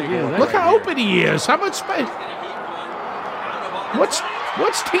see this again. Look how open he is. How much space? What's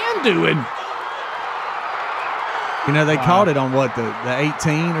 10 doing? They caught it on what, the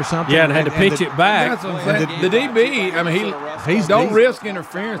 18 or something? Yeah, and had to pitch it back. That's what I'm saying. The DB, I mean, he's don't risk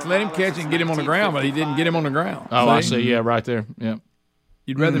interference. Let him catch it and get him on the ground, but he didn't get him on the ground. Oh, I see. Yeah, right there. Yeah.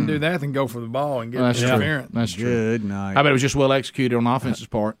 You'd rather him do that than go for the ball and get interference. That's true. Good night. I bet it was just well executed on offense's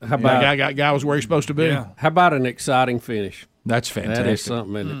part. How about guy was where he's supposed to be? Yeah. How about an exciting finish? That's fantastic. That is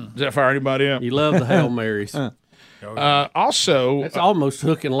something, isn't it? Does that fire anybody up? You love the Hail Marys. Also, It's almost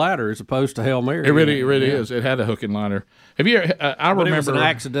hook and ladder as opposed to Hail Mary. it really is. It had a hook and ladder. Have you? I But remember it was an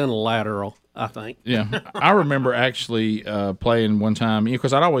accidental lateral, I think. Yeah, I remember actually playing one time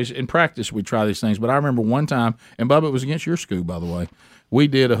because I'd always in practice we'd try these things. But I remember one time, and Bubba, it was against your school, by the way. We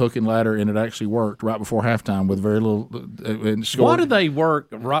did a hook and ladder, and it actually worked right before halftime with very little. Why do they work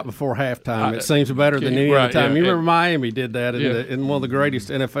right before halftime? It seems better than any other time. You remember Miami did that in one of the greatest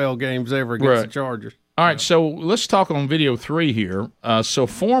NFL games ever against the Chargers. All right, so let's talk on video 3 here. So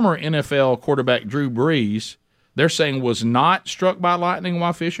former NFL quarterback Drew Brees, they're saying was not struck by lightning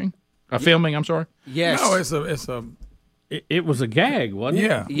while filming. I'm sorry. Yes. No, it's a. It was a gag, wasn't it?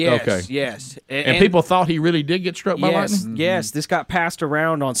 Yeah. Yes. Okay. Yes. And people thought he really did get struck by lightning? Yes, this got passed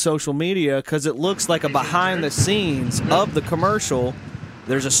around on social media because it looks like a behind the scenes of the commercial.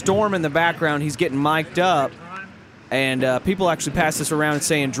 There's a storm in the background. He's getting mic'd up. And people actually pass this around and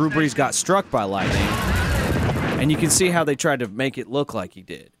saying Drew Brees got struck by lightning. And you can see how they tried to make it look like he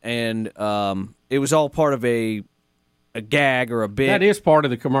did. And it was all part of a gag or a bit. That is part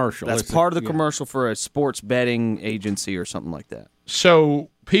of the commercial. That's part of the commercial for a sports betting agency or something like that. So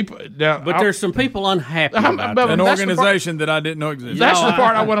people now, but there's some people unhappy about that. An organization that I didn't know existed. That's the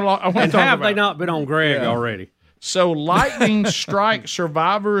part I want to talk about. And have they not been on Greg already? So Lightning Strike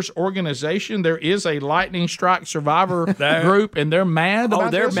Survivors Organization, there is a Lightning Strike Survivor group, and they're mad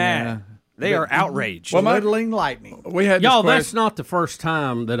about they're this? mad. Yeah. They are outraged. Belittling lightning. We had Y'all, that's not the first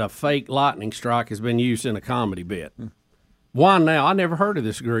time that a fake lightning strike has been used in a comedy bit. Why now? I never heard of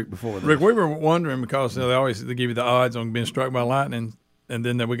this group before. Rick, we were wondering because they give you the odds on being struck by lightning, and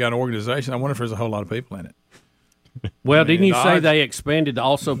then we got an organization. I wonder if there's a whole lot of people in it. Well, didn't you say they expanded to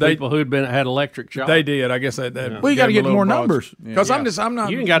also people who'd had electric shock? They did. I guess that. Well, you got to get more numbers because I'm not.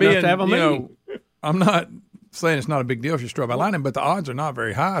 You ain't got enough to have a meeting. I'm not saying it's not a big deal if you're struck by lightning, but the odds are not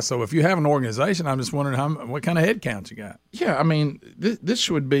very high. So if you have an organization, I'm just wondering what kind of head count you got. Yeah, I mean, this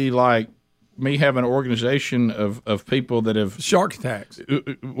would be like me have an organization of people that have shark attacks.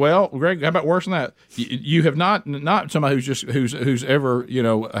 Well, Greg, how about worse than that? You have not somebody who's ever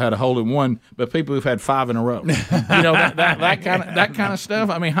had a hole in one, but people who've had 5 in a row. that kind of stuff.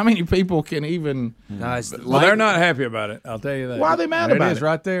 I mean, how many people can even? Well, they're not happy about it. I'll tell you that. Why are they mad about it? It is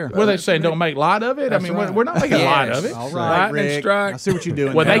right there. Well, they say don't make light of it. That's I mean, right. we're not making light of it. All right, Lightning Rick. strike. I see what you're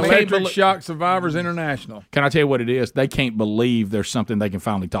doing. Well, there. they can't Electric Shock Survivors International. Can I tell you what it is? They can't believe there's something they can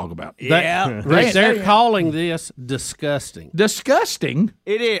finally talk about. Rick, they're calling this disgusting. Disgusting?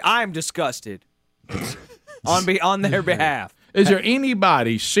 It is. I'm disgusted on their behalf. Is there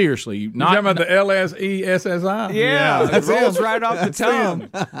anybody seriously not talking about the LSESSI? Yeah, it rolls right off the tongue.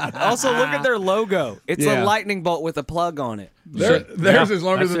 Also, look at their logo. It's Yeah. a lightning bolt with a plug on it. Theirs as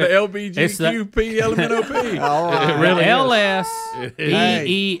long as it's the LBGQP LMNOP. All right. It really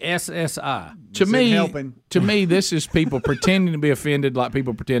is. LSEESSI. To me, helping. this is people pretending to be offended like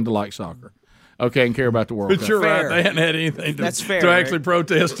people pretend to like soccer. Okay, and care about the World But Cup. you're Fair. right. They hadn't had anything That's fair, to actually Rick.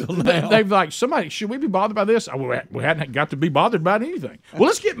 protest till now. They've like, somebody, should we be bothered by this? Oh, we hadn't got to be bothered about anything. Well,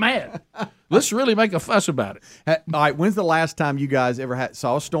 let's get mad. Let's really make a fuss about it. All right, when's the last time you guys ever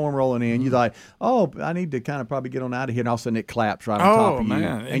saw a storm rolling in? You thought, oh, I need to kind of probably get on out of here, and all of a sudden it claps right on top of you.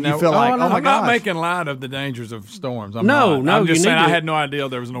 Man. And you feel like, oh, my I'm not gosh. making light of the dangers of storms. I'm No, not. I'm just you saying need I to- had no idea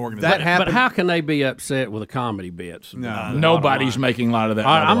there was an organization. That happened. But how can they be upset with a comedy bit? Nobody's making light of that.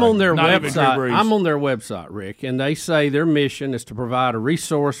 All right, by the I'm way. on their Not even Drew website. Brees. I'm on their website, Rick, and they say their mission is to provide a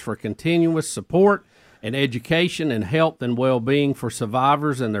resource for continuous support and education and health and well-being for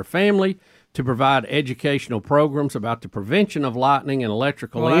survivors and their family, to provide educational programs about the prevention of lightning and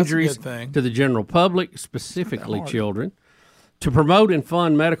electrical Well, that's a injuries good thing. to the general public, specifically children, to promote and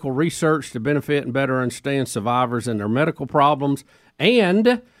fund medical research to benefit and better understand survivors and their medical problems,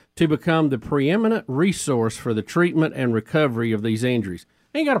 and to become the preeminent resource for the treatment and recovery of these injuries.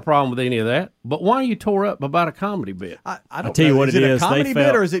 Ain't got a problem with any of that, but why are you tore up about a comedy bit? I I'll don't tell you know. what is it it is. a comedy They bit,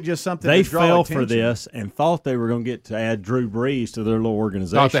 fell- or is it just something They to draw fell for attention? this and thought they were going to get to add Drew Brees to their little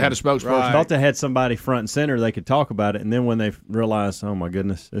organization. Thought they had a spokesperson. Thought they had somebody front and center they could talk about it, and then when they realized, oh my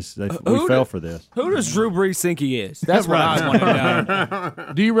goodness, we fell for this. Who does Drew Brees think he is? That's what I was wanting to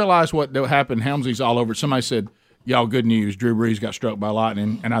know. Do you realize what happened? Helmsley's all over it. Somebody said, y'all, good news. Drew Brees got struck by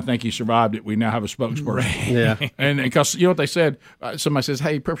lightning, and I think he survived it. We now have a spokesperson. Yeah. And because you know what they said? Somebody says,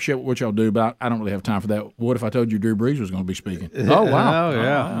 hey, appreciate what y'all do, but I don't really have time for that. What if I told you Drew Brees was going to be speaking? Oh, wow. Oh,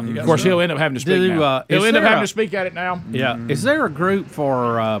 yeah. Of course, he'll end up having to speak now. He'll is end up there having a- to speak at it now. Yeah. Is there a group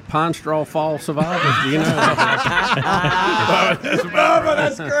for Pine Straw Fall survivors? Do you know?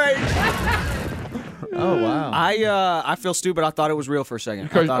 That's great. Oh wow! I feel stupid. I thought it was real for a second. I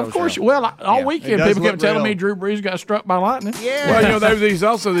thought it Of was course, real. well, all It weekend does people kept look telling real. me Drew Brees got struck by lightning. Well, there was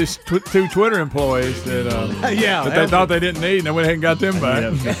also these two Twitter employees that that they thought they didn't need, and they went ahead and got them back.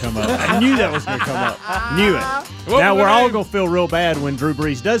 That was going to come up. I knew that was going to come up. Knew it. What Now was we're the all name? going to feel real bad when Drew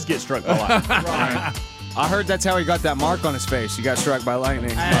Brees does get struck by lightning. I heard that's how he got that mark on his face. He got struck by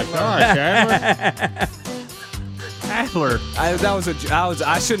lightning. Adler.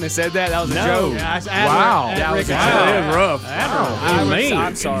 I shouldn't have said that. That was a No. joke. Wow. That was a That joke. is rough.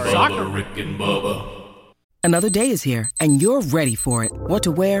 I'm sorry. Bubba, Rick and Bubba. Another day is here, and you're ready for it. What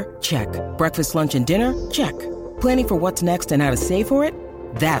to wear? Check. Breakfast, lunch, and dinner? Check. Planning for what's next and how to save for it?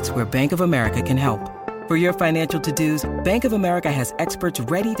 That's where Bank of America can help. For your financial to-dos, Bank of America has experts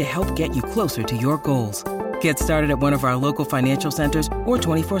ready to help get you closer to your goals. Get started at one of our local financial centers or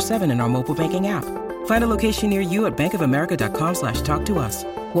 24/7 in our mobile banking app. Find a location near you at bankofamerica.com/talktous.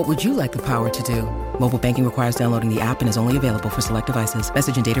 What would you like the power to do? Mobile banking requires downloading the app and is only available for select devices.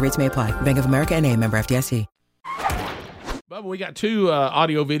 Message and data rates may apply. Bank of America NA, member FDIC. Bubba, we got two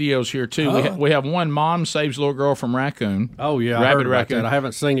audio videos here, too. We have one, Mom Saves Little Girl from Raccoon. Oh, yeah. I Rabid heard about raccoon. that. I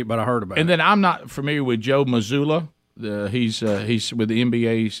haven't seen it, but I heard about And it. then I'm not familiar with Joe Mazzulla. He's with the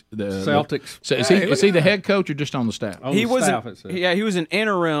NBA. Celtics. So is he the head coach or just on the staff? On He the was staff, it said. he was an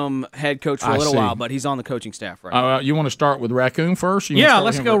interim head coach for I a little see. while, but he's on the coaching staff right now. You want to start with Raccoon first? You wanna Yeah, start with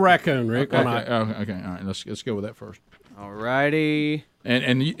let's him go first? Raccoon, Rick. Okay. Why not? Okay. All right. Let's go with that first. All righty.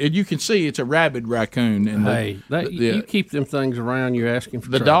 And you can see it's a rabid raccoon. And Hey, you keep them things around, you're asking for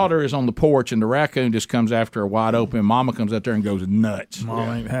the trouble. daughter is on the porch, and the raccoon just comes after her wide open. Mama comes out there and goes nuts. Mom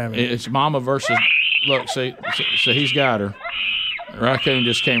ain't having it. It's Mama versus. Look, see, so he's got her. The raccoon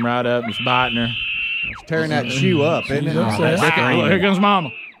just came right up and is biting her. Tearing that shoe up, isn't it? Here comes Mama.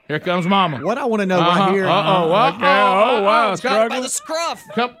 Here comes Mama. What I want to know right here Uh-oh. What? Okay. Oh, wow. Struggle. Scruff.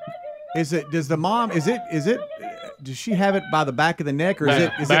 is it? Does the mom? Is it? Does she have it by the back of the neck, or is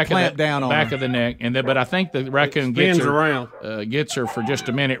it clamped down on back her? of the neck? And then, but I think the raccoon Spins gets her around. Gets her for just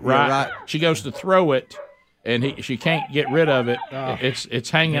a minute. Yeah, Right. right. She goes to throw it. and she can't get rid of it. It's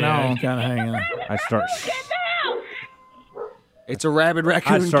hanging on. It's kind of hanging on. I start. It's a rabid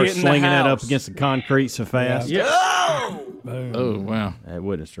raccoon. I'd start getting slinging the it house. up against the concrete so fast. Yeah. Oh wow! It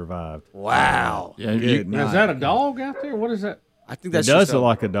wouldn't have survived. Wow. Yeah, Is that a dog out there? What is that? I think It that's does just look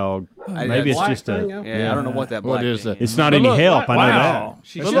like a dog. Maybe it's black just a. thing out Yeah, I don't know what that. What black is thing that? It's not But any look, help. I know wow. that.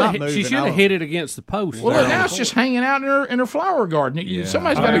 She It's should not have moving. hit it against the post. Well, there. now it's just hanging out in her flower garden.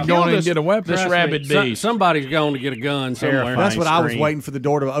 Somebody's got to I'd go go in in and this, get a weapon. this Trust me, rabid beast. Somebody's going to get a gun somewhere. Terrifying. That's what I was scream. waiting for the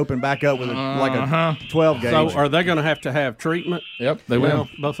door to open back up with like a 12 gauge. So are they going to have treatment? Yep, they will.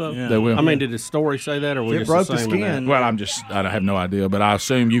 Both of them? They will. I mean, did the story say that, or we If it just broke the assuming skin. Well, I have no idea, but I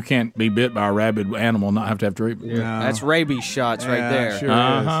assume you can't be bit by a rabid animal and not have to have treatment. That's rabies shots right there.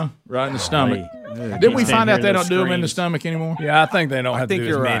 Sure Right in the stomach. Hey. Didn't we Can't find out hear they those don't do them in the screams. stomach anymore? Yeah, I think they don't have to think do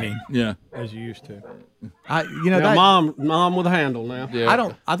you're as right. many Yeah. as you used to. Now, mom with a handle now.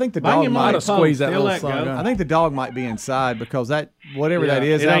 Yeah. I think the Bang dog him might on have the squeeze post. that He'll little let son go. out. I think the dog might be inside because that whatever that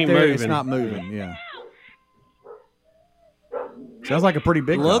is it out ain't there, it's moving. not moving. Yeah. Sounds like a pretty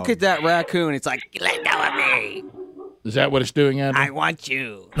big Look dog. at that raccoon. It's like, let go of me. Is that what it's doing, Adam? I want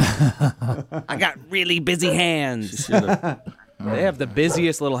you. I got really busy hands. They have the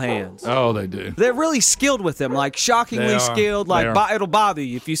busiest little hands. Oh, they do. They're really skilled with them, like shockingly They are. skilled. They Like are. it'll bother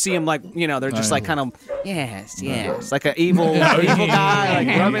you if you see them. Like they're just like kind of yes, like an evil guy, like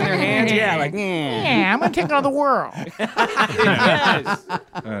rubbing their hands. Yeah, like Yeah, I'm going to take on the world.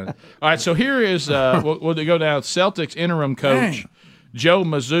 All right, so here is, we'll go down, Celtics interim coach, Joe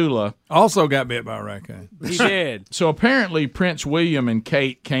Mazzulla. Also got bit by a raccoon. he did. So apparently Prince William and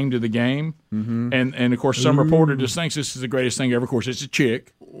Kate came to the game, and of course some reporter just thinks this is the greatest thing ever. Of course, it's a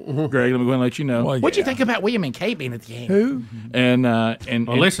chick. Greg, let me go and let you know. Well, What'd you yeah. think about William and Kate being at the game? Who? And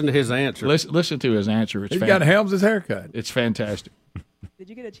Well, listen to his answer. listen to his answer. It's He's got Helms' haircut. It's fantastic. Did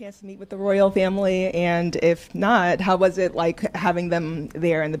you get a chance to meet with the royal family? And if not, how was it like having them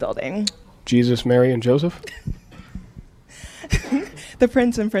there in the building? Jesus, Mary, and Joseph? The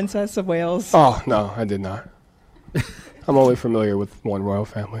Prince and Princess of Wales. Oh, no, I did not. I'm only familiar with one royal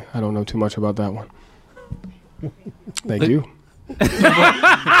family. I don't know too much about that one. Thank you.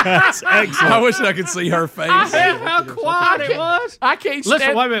 That's excellent. I wish I could see her face. How quiet it was. I can't Listen,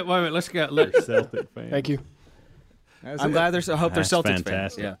 stand. wait a minute. Let's go. Celtic fan. Thank you. I'm glad I hope they're That's Celtics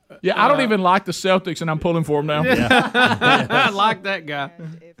fantastic. fans. Yeah. Yeah, I don't even like the Celtics, and I'm pulling for them now. I like that guy.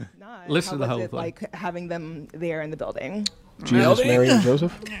 If not, Listen to how the was whole it thing. like having them there in the building? Jesus, Mary, and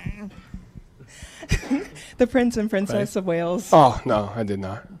Joseph? The Prince and Princess of Wales. Oh, no, I did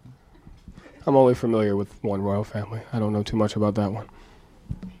not. I'm only familiar with one royal family. I don't know too much about that one.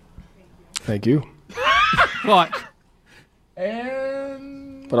 Thank you. What?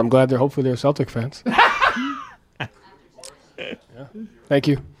 But I'm glad hopefully they're Celtic fans. Yeah. Thank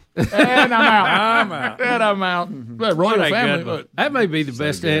you. And I'm out. And I'm out. But royal What a family. good one. Look. That may be the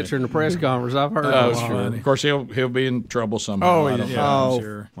best answer in the press conference I've heard. Oh, in a while. sure. Of course, he'll be in trouble somehow. Oh, I don't yeah, know. I'm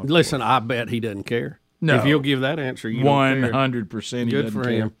sure. Listen, I bet he doesn't care. No. If you'll give that answer, you don't care. 100%. Good for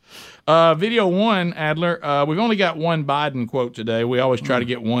him. Video one, Adler. We've only got one Biden quote today. We always try to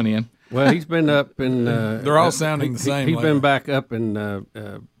get one in. Well, he's been up in. They're all sounding the same. He's lately. been back up in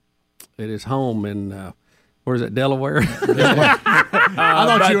at his home in where is it, Delaware?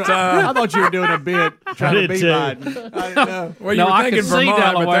 I thought you were doing a bit trying to be too. Biden. I didn't know. Well, you no, were I thinking could see Vermont,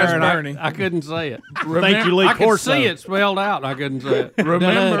 Delaware, but that's and Bernie. I couldn't say it. Thank you, Lee I could Corso. see it spelled out. I couldn't say it.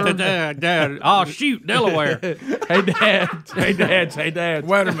 Remember- Dad. Oh shoot, Delaware. Hey, Dad. Hey, Dad. Hey, Dad.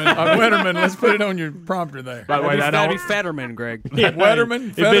 Wetterman, let's put it on your prompter there. By the way, That'd be that Fetterman, Greg.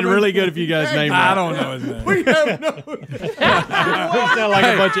 Wetterman? It'd been really good if you guys named I that. don't know his name. We sound like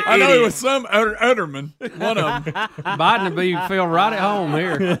a bunch of I know it idiots. was some Utterman. One of them. Biden would feel right at home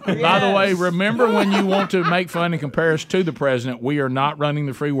here. By the way, remember when you want to make fun and compare us to the president, we are not running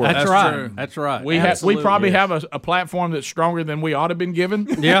the free world. That's right. That's right. We probably have a platform that's stronger than we ought to have been given.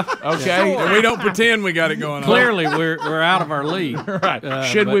 Yeah. Okay. And we don't pretend we got it going on. Clearly, we're out of our league. Right.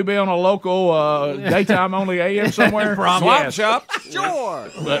 Should we be on a local daytime only AM somewhere? Swap shop? Sure.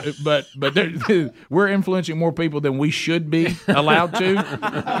 But we're influencing more people than we should be allowed to.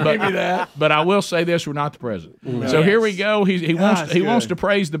 Give me that. But I will say this: we're not the president. So here we go. He wants to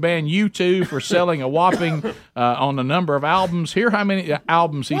praise the band U2 for selling a whopping on a number of albums. Here, how many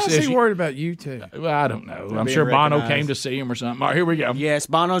albums he Why says? is he worried about U2? Well, I don't know. I'm being sure Bono recognized. came to see him or something. All right, here we go. Yes,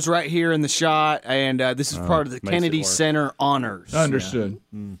 Bono's right here in the shot, and this is part of the makes it Kennedy worse. Center honors. Understood.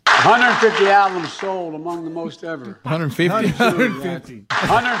 150 albums sold, among the most ever. 150?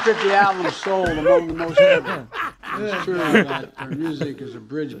 150 albums sold, among the most ever. It's true that their music is a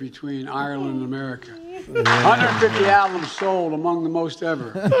bridge between Ireland and America. 150 albums sold, among the most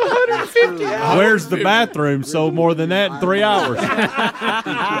ever. 150 albums. Where's the bathroom? Sold more than that in 3 hours.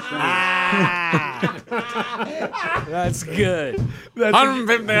 That's good.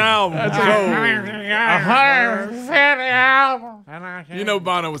 150 albums. That's 150 albums. You know,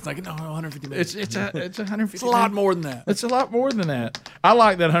 Bono was thinking, no, 150 million. It's 150. It's a lot more than that. It's a lot more than that. I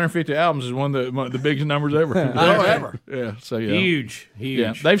like that 150 albums is one of the biggest numbers ever. Ever. Yeah. So yeah. Huge.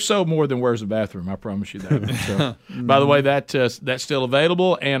 Yeah, they've sold more than Where's the Bathroom. I promise you that. So, by the way, that's still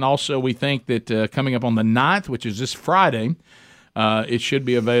available, and also we think that coming up on the 9th, which is this Friday, it should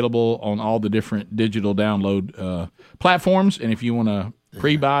be available on all the different digital download platforms. And if you want to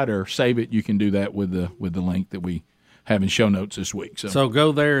pre-buy it or save it, you can do that with the link that we have in show notes this week. So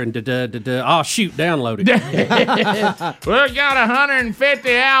go there and download it. We got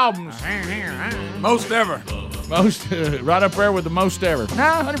 150 albums. Most ever. Most right up there with the most ever.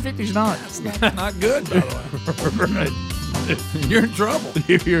 No, 150 is not. That's not good, by the way. Right. You're in trouble.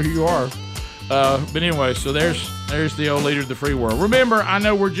 You are. But anyway, so there's the old leader of the free world. Remember, I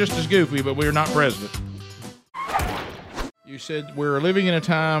know we're just as goofy, but we're not president. You said we're living in a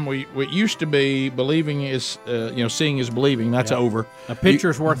time what used to be believing is, seeing is believing. That's over. A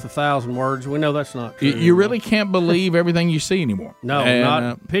picture's worth 1,000 words. We know that's not true. You really can't believe everything you see anymore. No,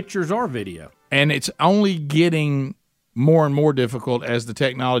 not pictures or video. And it's only getting more and more difficult as the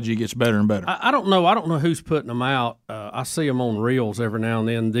technology gets better and better. I don't know. I don't know who's putting them out. I see them on reels every now and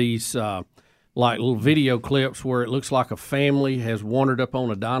then. These like little video clips where it looks like a family has wandered up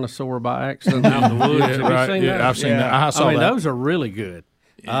on a dinosaur by accident out in the woods. Have you seen that? I've seen that. I saw that. Those are really good.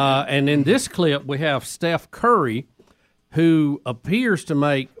 And in this clip, we have Steph Curry, who appears to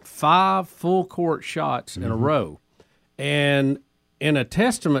make 5 full court shots in a row. And in a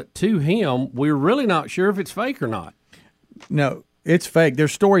testament to him, we're really not sure if it's fake or not. No, it's fake.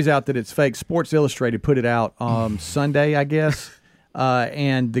 There's stories out that it's fake. Sports Illustrated put it out Sunday, I guess.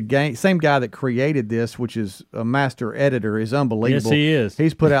 And the same guy that created this, which is a master editor, is unbelievable. Yes, he is.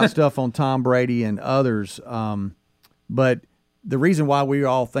 He's put out stuff on Tom Brady and others. But the reason why we were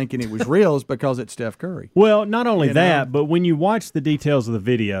all thinking it was real is because it's Steph Curry. Well, not only that, but when you watch the details of the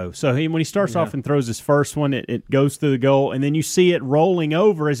video, so when he starts off and throws his first one, it goes through the goal, and then you see it rolling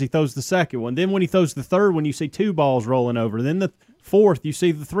over as he throws the second one. Then when he throws the third one, you see 2 balls rolling over. Then the fourth, you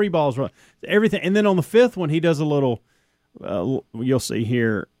see the 3 balls rolling. Everything, and then on the fifth one, he does a little. You'll see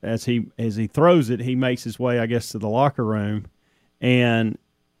here as he throws it, he makes his way, I guess, to the locker room, and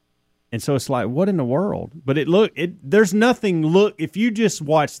so it's like, what in the world? But there's nothing. If you just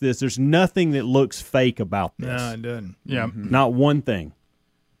watch this, there's nothing that looks fake about this. No, it doesn't. Yeah, not one thing.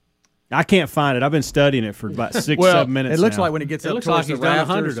 I can't find it. I've been studying it for about 6-7 minutes. It looks now. like when it gets up looks towards like the he's done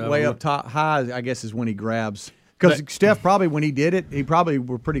rafters, 100 of way them. up top high, I guess is when he grabs. Because Steph probably, when he did it, he probably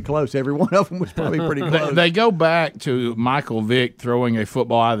were pretty close. Every one of them was probably pretty close. They go back to Michael Vick throwing a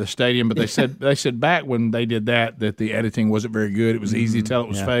football out of the stadium, but they said back when they did that the editing wasn't very good. It was easy to tell it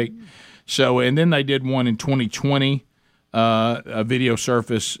was fake. So, and then they did one in 2020. A video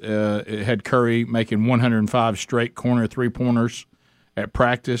surface it had Curry making 105 straight corner 3-pointers at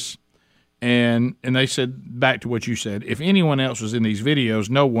practice. And they said, back to what you said, if anyone else was in these videos,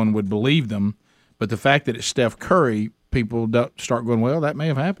 no one would believe them. But the fact that it's Steph Curry, people start going, well, that may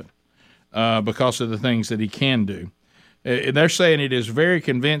have happened because of the things that he can do. They're saying it is very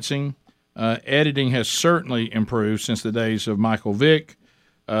convincing. Editing has certainly improved since the days of Michael Vick.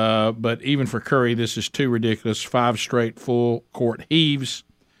 But even for Curry, this is too ridiculous. 5 straight full-court heaves.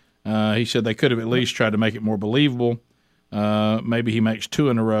 He said they could have at least tried to make it more believable. Maybe he makes 2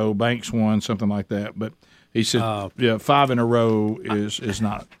 in a row, banks 1, something like that. But he said 5 in a row is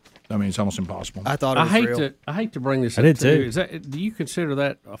not. I mean, it's almost impossible. I thought it was real. I hate to bring this up, I did too. Do you consider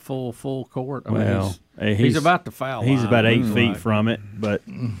that a full court? I mean, he's about to foul. He's about 8 feet from it, but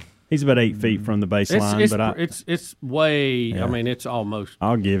he's about 8 feet from the baseline. It's way. Yeah. I mean, it's almost.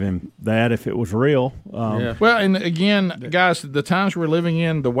 I'll give him that if it was real. Well, and again, guys, the times we're living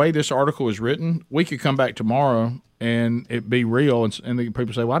in, the way this article is written, we could come back tomorrow and it be real, and the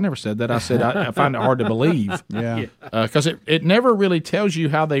people say, well, I never said that. I said I find it hard to believe. Because it never really tells you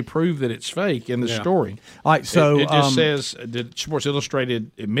how they prove that it's fake in the story. All right, so it just says, did Sports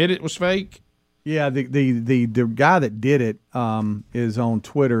Illustrated admit it was fake? Yeah, the guy that did it is on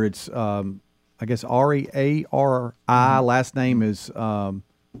Twitter. It's I guess Ari, A-R-I. Last name is I'm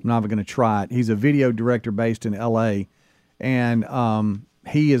not even going to try it. He's a video director based in L.A. And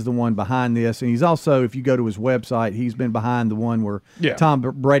he is the one behind this, and he's also, if you go to his website, he's been behind the one where Tom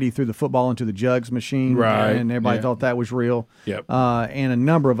Brady threw the football into the jugs machine, right? And everybody thought that was real. Yep. And a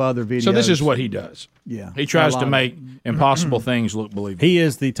number of other videos. So this is what he does. Yeah, he tries to make impossible things look believable. He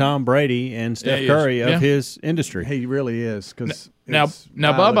is the Tom Brady and Steph Curry of his industry. He really is. Because now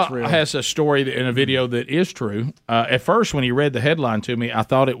Bubba has a story in a video that is true. At first, when he read the headline to me, I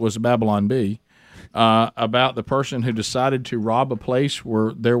thought it was Babylon Bee. About the person who decided to rob a place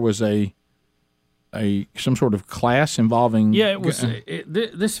where there was some sort of class involving. Yeah, it was.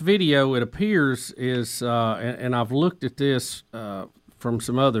 This video, it appears, is, and I've looked at this from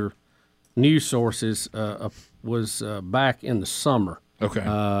some other news sources, was back in the summer.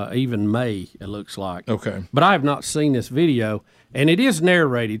 Okay. Even May, it looks like. Okay. But I have not seen this video, and it is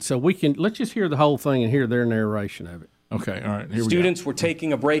narrated, so let's just hear the whole thing and hear their narration of it. Okay, all right. Here Students were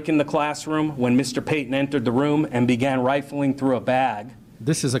taking a break in the classroom when Mr. Payton entered the room and began rifling through a bag.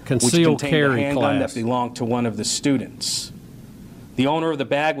 This is a which concealed contained carry a handgun class. that belonged to one of the students. The owner of the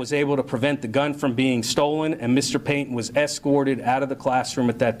bag was able to prevent the gun from being stolen, and Mr. Payton was escorted out of the classroom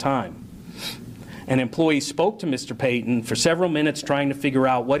at that time. An employee spoke to Mr. Payton for several minutes trying to figure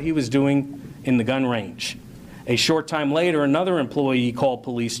out what he was doing in the gun range. A short time later, another employee called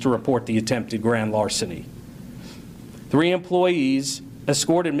police to report the attempted grand larceny. 3 employees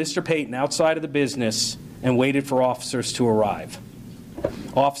escorted Mr. Payton outside of the business and waited for officers to arrive.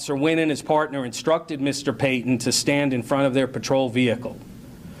 Officer Wynn and his partner instructed Mr. Payton to stand in front of their patrol vehicle.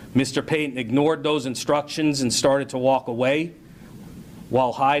 Mr. Payton ignored those instructions and started to walk away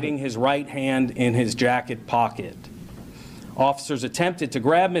while hiding his right hand in his jacket pocket. Officers attempted to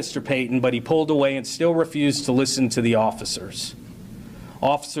grab Mr. Payton, but he pulled away and still refused to listen to the officers.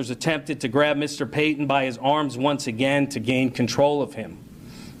 Officers attempted to grab Mr. Payton by his arms once again to gain control of him.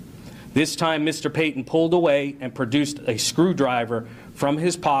 This time, Mr. Payton pulled away and produced a screwdriver from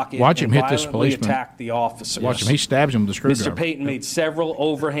his pocket. Watch him and hit this violently policeman. attacked the officers. Watch him. He stabs him with the screwdriver. Mr. Payton made several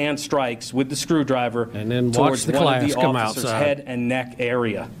overhand strikes with the screwdriver and then towards watch the one of class the come officer's outside. head and neck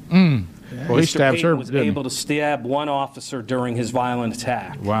area. Well, he Mr. stabs Payton her, was didn't he? able to stab one officer during his violent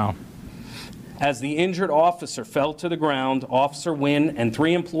attack. Wow. As the injured officer fell to the ground, Officer Wynn and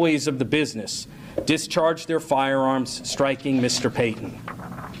 3 employees of the business discharged their firearms, striking Mr. Payton.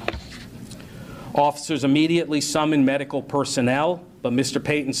 Officers immediately summoned medical personnel, but Mr.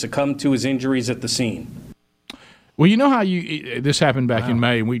 Payton succumbed to his injuries at the scene. Well, you know how this happened back in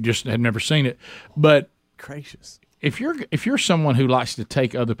May, and we just had never seen it. But gracious, if you're someone who likes to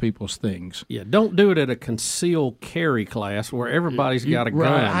take other people's things, don't do it at a concealed carry class where everybody's got a gun.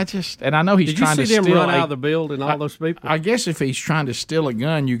 Right, and I know he's Did trying you see to them steal run out of the building, all those people? I guess if he's trying to steal a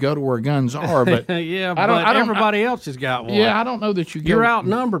gun, you go to where guns are. But yeah, I don't, everybody else has got one. Yeah, I don't know that you. You're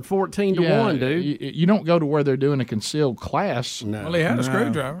outnumbered 14-1, dude. You don't go to where they're doing a concealed class. No. Well, he had a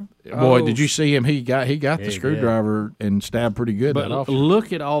screwdriver. Boy, did you see him? He got the screwdriver and stabbed pretty good. But that officer.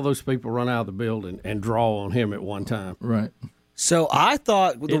 look at all those people run out of the building and draw on him at one time. Right. So I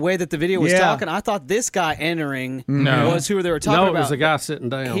thought the way that the video was talking, I thought this guy entering was who they were talking about. No, it was the guy sitting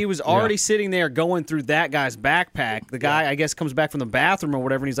down. He was already sitting there going through that guy's backpack. The guy, I guess, comes back from the bathroom or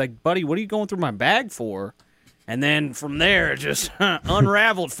whatever, and he's like, buddy, what are you going through my bag for? And then from there, it just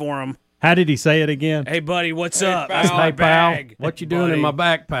unraveled for him. How did he say it again? Hey, buddy, what's up? Pal. That's my Hey, pal, bag. what you doing in my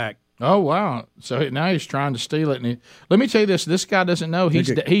backpack? Oh, wow. So now he's trying to steal it. And let me tell you this guy doesn't know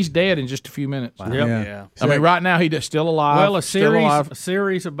he's dead in just a few minutes. Wow. Yep. Yeah. I mean, right now he's still alive. Well, a still alive.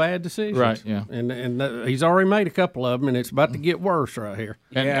 series of bad decisions. Right, yeah. And he's already made a couple of them, and it's about to get worse right here.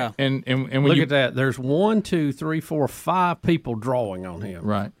 And, And when look at that. There's 1, 2, 3, 4, 5 people drawing on him.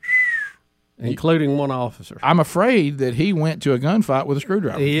 Right. Including one officer. I'm afraid that he went to a gunfight with a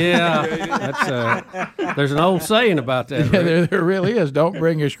screwdriver. Yeah, there's an old saying about that. Yeah, there really is. Don't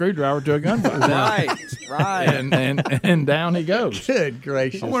bring your screwdriver to a gunfight. Right. And down he goes. Good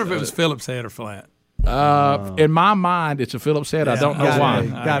gracious. I wonder if it was Phillips head or flat. In my mind, it's a Phillips head. I don't know why.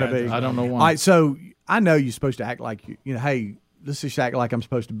 Gotta be. I don't know why. All right, so I know you're supposed to act like hey, let's just act like I'm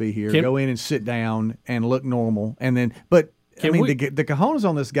supposed to be here. Go in and sit down and look normal, and then but. The cojones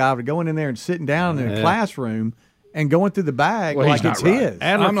on this guy for going in there and sitting down in a classroom and going through the bag like it's his.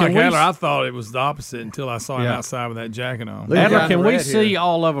 Adler, I'm like Adler. I thought it was the opposite until I saw him outside with that jacket on. Adler, can we see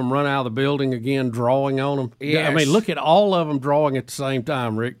all of them run out of the building again, drawing on them? Yes. I mean, look at all of them drawing at the same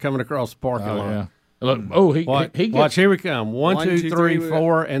time, Rick, coming across the parking lot. Yeah. Look, watch, here we come. 1, 2, 3,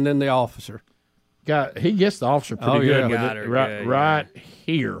 4, and then the officer. He gets the officer pretty good with got it. her, Right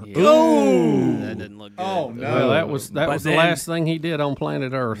here. Yeah. Oh, that didn't look good. Oh no! Well, that was the last thing he did on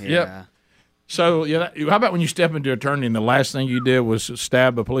planet Earth. Yeah. Yep. So, how about when you step into attorney and the last thing you did was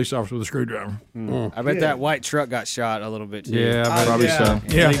stab a police officer with a screwdriver? I bet that white truck got shot a little bit too. Yeah, probably so.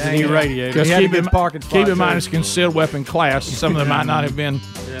 Yeah, needs a new radiator. Because keep in mind it's concealed weapon class. Some of them might not have been.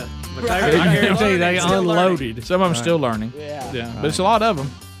 Yeah, but I guarantee they unloaded. Some of them still learning. Yeah, but it's a lot of them.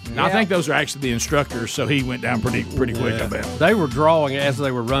 I think those are actually the instructors, so he went down pretty quick, I bet. They were drawing as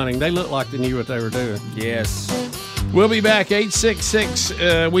they were running. They looked like they knew what they were doing. Yes. We'll be back.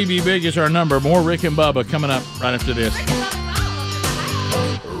 866 We Be Big is our number. More Rick and Bubba coming up right after this.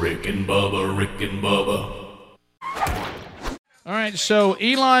 Rick and Bubba, Rick and Bubba. All right, so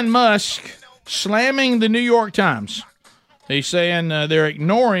Elon Musk slamming the New York Times. He's saying they're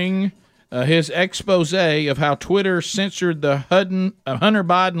ignoring his expose of how Twitter censored the Hunter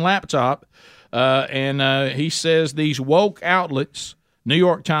Biden laptop. And he says these woke outlets, New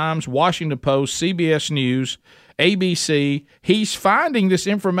York Times, Washington Post, CBS News, ABC, he's finding this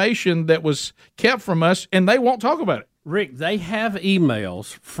information that was kept from us, and they won't talk about it. Rick, they have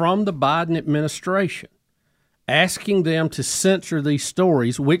emails from the Biden administration asking them to censor these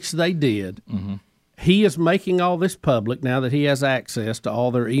stories, which they did. Mm-hmm. He is making all this public now that he has access to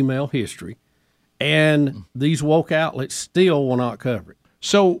all their email history, and these woke outlets still will not cover it.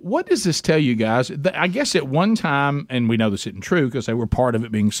 So what does this tell you guys? I guess at one time, and we know this isn't true because they were part of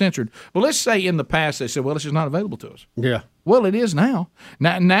it being censored, but let's say in the past they said, well, it's just not available to us. Yeah. Well, it is now.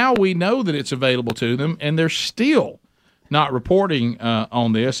 Now we know that it's available to them, and they're still not reporting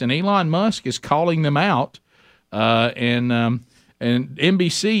on this, and Elon Musk is calling them out, and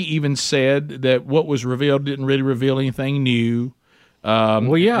NBC even said that what was revealed didn't really reveal anything new.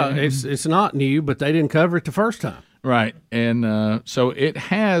 It's not new, but they didn't cover it the first time. Right, and so it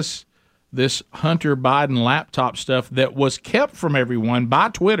has this Hunter Biden laptop stuff that was kept from everyone by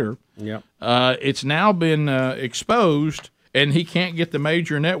Twitter. Yep. It's now been exposed, and he can't get the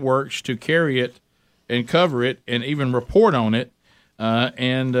major networks to carry it and cover it and even report on it.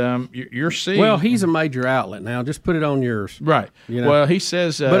 You're seeing. Well, he's a major outlet now. Just put it on yours. Right. Well, he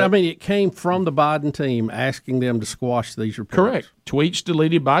says. But I mean, it came from the Biden team asking them to squash these reports. Correct. Tweets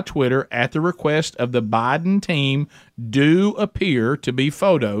deleted by Twitter at the request of the Biden team do appear to be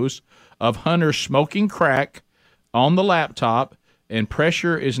photos of Hunter smoking crack on the laptop, and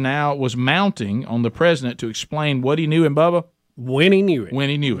pressure was mounting on the president to explain what he knew. And Bubba, when he knew it.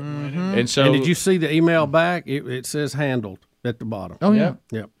 Mm-hmm. And did you see the email back? It says handled at the bottom. Oh, yeah.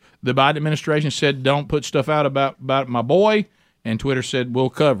 Yep. The Biden administration said, don't put stuff out about my boy, and Twitter said, we'll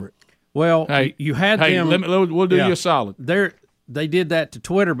cover it. Well, you had them. We'll do you a solid. They did that to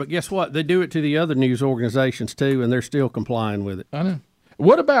Twitter, but guess what? They do it to the other news organizations, too, and they're still complying with it. I know.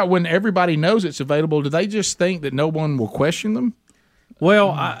 What about when everybody knows it's available? Do they just think that no one will question them?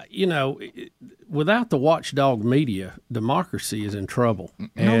 Well, without the watchdog media, democracy is in trouble.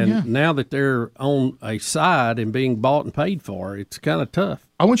 And now that they're on a side and being bought and paid for, it's kind of tough.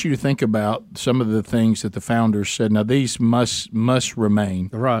 I want you to think about some of the things that the founders said. Now, these must remain.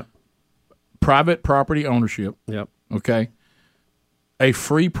 Right. Private property ownership. Yep. Okay. A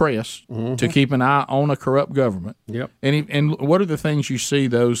free press to keep an eye on a corrupt government. Yep. And what are the things you see,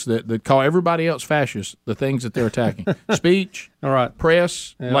 those that call everybody else fascist, the things that they're attacking? Speech, all right,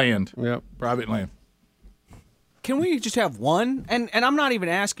 press, land, private land. Can we just have one? And I'm not even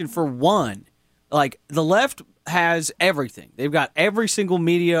asking for one. Like, the left has everything. They've got every single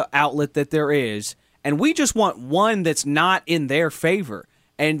media outlet that there is, and we just want one that's not in their favor.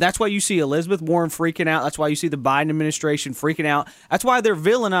 And that's why you see Elizabeth Warren freaking out. That's why you see the Biden administration freaking out. That's why they're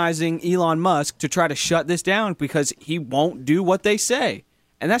villainizing Elon Musk to try to shut this down, because he won't do what they say.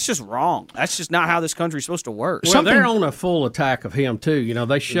 And that's just wrong. That's just not how this country's supposed to work. Well, they're on a full attack of him, too. You know,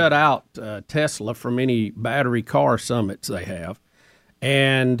 they shut out Tesla from any battery car summits they have.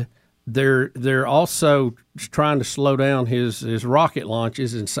 And they're also trying to slow down his rocket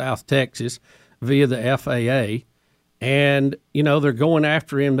launches in South Texas via the FAA. And, they're going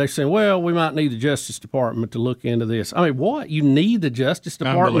after him. They're saying, well, we might need the Justice Department to look into this. I mean, what? You need the Justice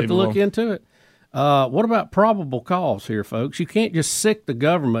Department to look into it? What about probable cause here, folks? You can't just sick the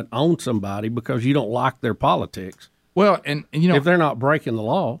government on somebody because you don't like their politics. Well, and if they're not breaking the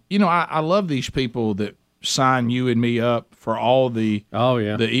law. I love these people that sign you and me up for all the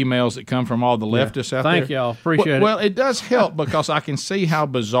the emails that come from all the leftists out there. Thank y'all. Appreciate it. Well, it does help because I can see how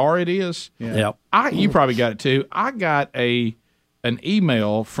bizarre it is. Yeah. You probably got it too. I got an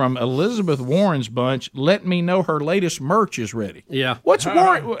email from Elizabeth Warren's bunch letting me know her latest merch is ready. Yeah. What's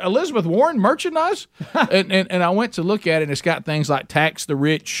Elizabeth Warren merchandise? and I went to look at it, and it's got things like Tax the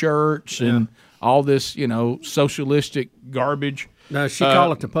Rich shirts and all this, socialistic garbage. No, she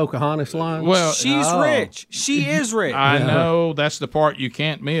call it the Pocahontas line. Well, she's rich. She is rich. I know. That's the part you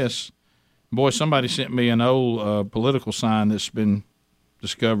can't miss. Boy, somebody sent me an old political sign that's been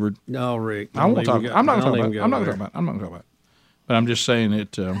discovered. No, Rick. I won't talk. I'm not going to talk about it. I'm not going to talk about it. But I'm just saying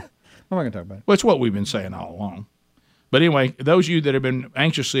it. I'm not going to talk about it. Well, it's what we've been saying all along. But anyway, those of you that have been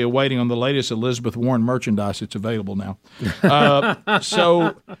anxiously awaiting on the latest Elizabeth Warren merchandise, it's available now.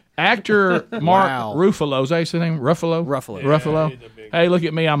 So actor Mark Ruffalo, is that his name? Ruffalo. Hey, look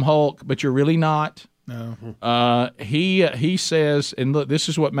at me, I'm Hulk, but you're really not. No. He says, and look, this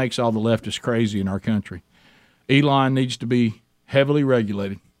is what makes all the leftists crazy in our country. Elon needs to be heavily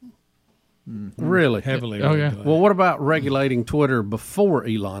regulated. Really? Heavily regulated. Well, what about regulating Twitter before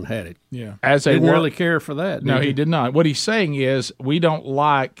Elon had it? Yeah. Didn't really care for that. No, he did not. What he's saying is we don't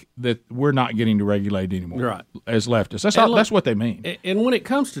like that we're not getting to regulate anymore. Right. As leftists. That's what they mean. And when it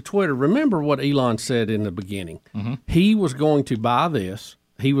comes to Twitter, remember what Elon said in the beginning. Mm-hmm. He was going to buy this.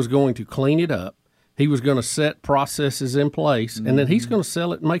 He was going to clean it up. He was going to set processes in place, and then he's going to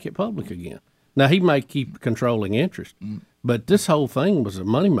sell it and make it public again. Now, he may keep controlling interest, but this whole thing was a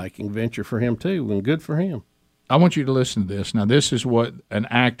money-making venture for him, too, and good for him. I want you to listen to this. Now, this is what an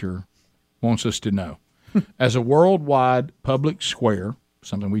actor wants us to know. As a worldwide public square,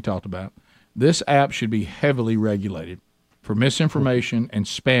 something we talked about, this app should be heavily regulated for misinformation and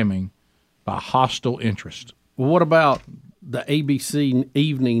spamming by hostile interest. Well, what about the ABC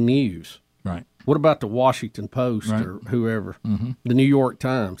Evening News? Right. What about the Washington Post or whoever? Mm-hmm. The New York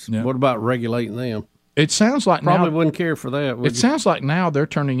Times? Yeah. What about regulating them? It sounds like probably now, wouldn't care for that. Would it sounds like now they're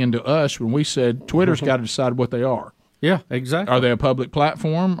turning into us when we said Twitter's got to decide what they are. Yeah, exactly. Are they a public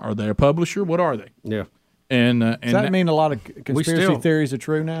platform? Are they a publisher? What are they? Yeah. And does that mean a lot of conspiracy theories are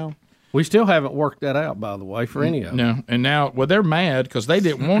true now? We still haven't worked that out, by the way, for any of them. No, and now, well, they're mad because they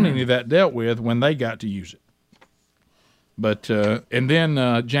didn't want any of that dealt with when they got to use it. But and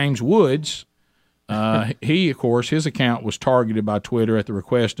then James Woods. He, of course, his account was targeted by Twitter at the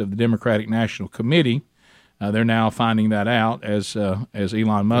request of the Democratic National Committee. They're now finding that out as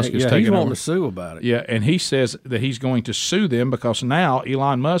Elon Musk is taking over. He's wanting to sue about it. Yeah, and he says that he's going to sue them because now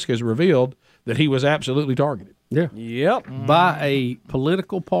Elon Musk has revealed that he was absolutely targeted. Yeah. Yep. By a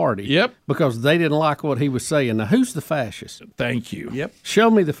political party. Yep. Because they didn't like what he was saying. Now, who's the fascist? Thank you. Yep.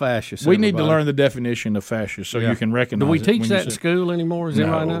 Show me the fascist. We need to learn the definition of fascist so you can recognize it. Do we teach that in school anymore? Is it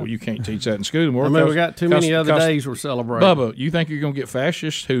right now? No, you can't teach that in school anymore. I mean, we got too many other days we're celebrating. Bubba, you think you're going to get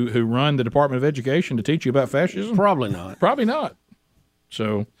fascists who run the Department of Education to teach you about fascism? Probably not. Probably not.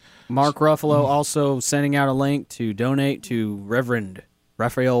 So, Mark Ruffalo also sending out a link to donate to Reverend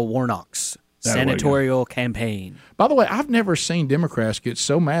Raphael Warnock's senatorial campaign. By the way, I've never seen Democrats get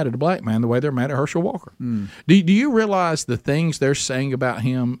so mad at a black man the way they're mad at Herschel Walker. Do you realize the things they're saying about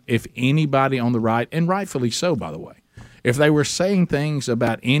him, if anybody on the right, and rightfully so, by the way, if they were saying things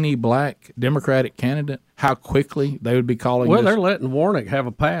about any black Democratic candidate, how quickly they would be calling Well, they're letting Warnock have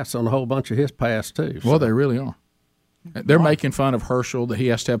a pass on a whole bunch of his past, too. Well, they really are. They're making fun of Herschel, that he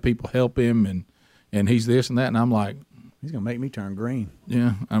has to have people help him, and he's this and that, and I'm like... He's going to make me turn green.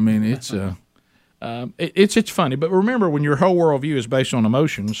 Yeah, I mean, it's... It's funny, but remember, when your whole worldview is based on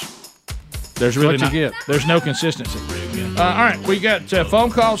emotions, there's really there's no consistency. All right, we got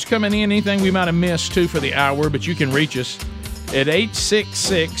phone calls coming in. Anything we might have missed too for the hour, but you can reach us at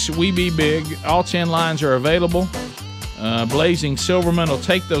 866-WE-BE-BIG. All 10 lines are available. Blazing Silverman will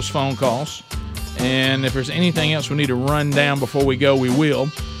take those phone calls, and if there's anything else we need to run down before we go, we will.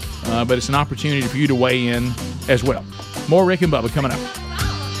 But it's an opportunity for you to weigh in as well. More Rick and Bubba coming up.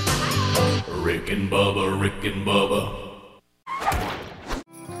 Rick and Bubba, Rick and Bubba.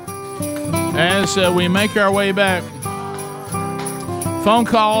 As we make our way back, phone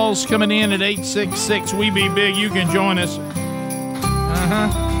calls coming in at 866-WE-BE-BIG. You can join us.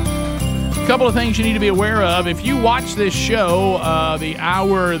 A couple of things you need to be aware of. If you watch this show, the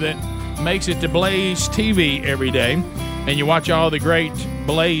hour that makes it to Blaze TV every day, and you watch all the great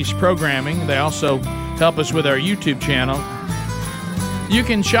Blaze programming, they also help us with our YouTube channel. You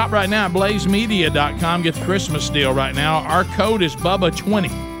can shop right now at blazemedia.com. Get the Christmas deal right now. Our code is Bubba20.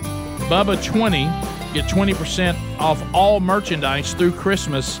 Bubba20. Get 20% off all merchandise through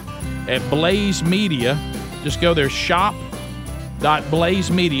Christmas at Blaze Media. Just go there,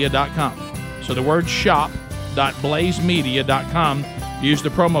 shop.blazemedia.com. So the word shop.blazemedia.com. Use the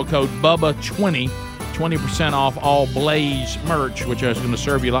promo code Bubba20. 20% off all Blaze merch, which is going to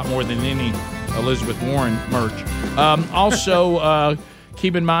serve you a lot more than any Elizabeth Warren merch. Also,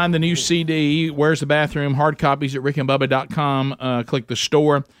 keep in mind the new CD, Where's the Bathroom? Hard copies at rickandbubba.com. Click the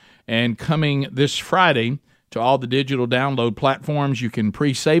store. And coming this Friday to all the digital download platforms, you can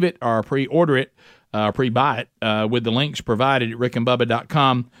pre-save it or pre-order it, pre-buy it with the links provided at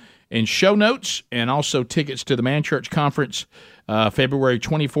rickandbubba.com. in show notes, and also tickets to the Man Church Conference February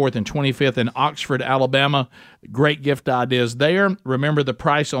 24th and 25th in Oxford, Alabama. Great gift ideas there. Remember, the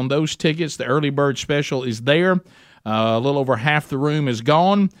price on those tickets, the early bird special, is there. A little over half the room is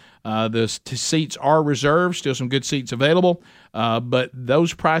gone. The seats are reserved, still some good seats available, but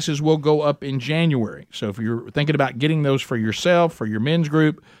those prices will go up in January. So if you're thinking about getting those for yourself, for your men's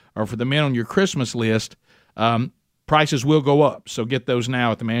group, or for the men on your Christmas list, prices will go up. So get those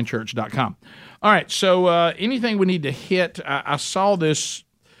now at themanchurch.com. All right, so anything we need to hit? I saw this.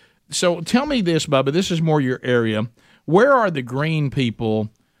 So tell me this, Bubba. This is more your area. Where are the green people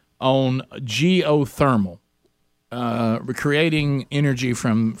on geothermal? Creating energy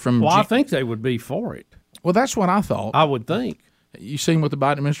from Well, I think they would be for it. Well, that's what I thought. I would think. You seen what the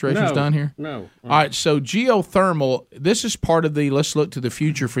Biden administration's done here? No. All right, so geothermal, this is part of the let's look to the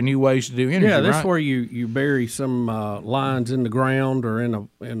future for new ways to do energy, Yeah, that's right? where you bury some lines in the ground or in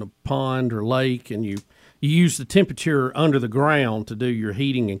a pond or lake, and you use the temperature under the ground to do your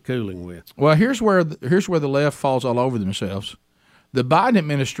heating and cooling with. Well, here's where the left falls all over themselves. The Biden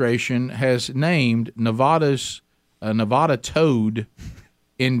administration has named Nevada toad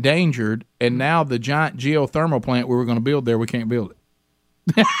endangered, and now the giant geothermal plant we were going to build there, we can't build it.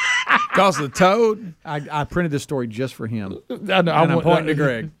 Because of the toad? I printed this story just for him. I'm pointing to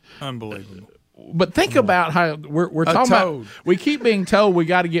Greg. Unbelievable. But think about how we're talking about. We keep being told we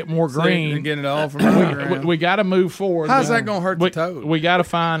got to get more green. To get it all from the ground. We got to move forward. How's that going to hurt the toad? We got to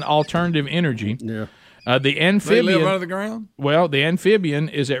find alternative energy. Yeah. The amphibian. They live under the ground? Well, the amphibian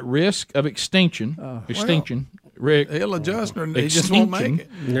is at risk of extinction. Rick. He'll adjust, or he just won't make it.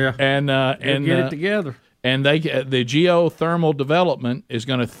 Yeah. And get it together. And the geothermal development is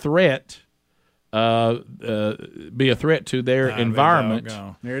going to be a threat to their environment.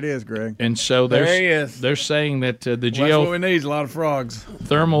 There it is, Greg. And so there he is. They're saying that the That's what we need is a lot of frogs.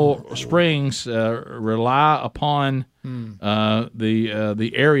 Thermal springs rely upon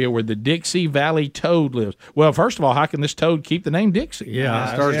the area where the Dixie Valley toad lives. Well, first of all, how can this toad keep the name Dixie? Yeah,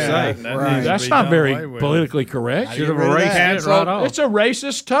 I started to say. That's not very politically correct. Should have erased it right off. It's a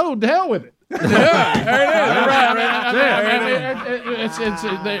racist toad. To hell with it. There it is.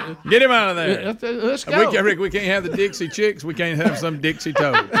 Get him out of there. Let's go. We can't have the Dixie chicks. We can't have some Dixie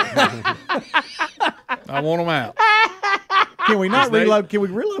toad. I want them out. Can we not relocate? Can we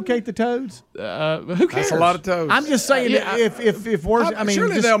relocate the toads? Who cares? That's a lot of toads. I'm just saying, if we're, I mean,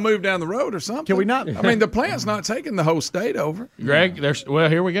 surely they'll move down the road or something. Can we not? I mean, the plant's not taking the whole state over. Greg,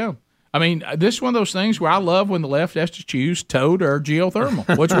 here we go. I mean, this is one of those things where I love when the left has to choose toad or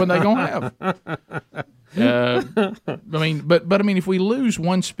geothermal. Which one they gonna have? I mean, but I mean, if we lose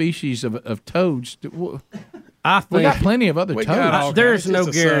one species of toads, I think we got plenty of other toads. There's no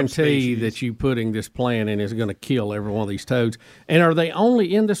guarantee that you putting this plant in is going to kill every one of these toads. And are they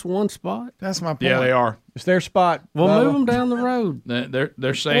only in this one spot? That's my point. Yeah, they are. It's their spot. Well, move them down the road.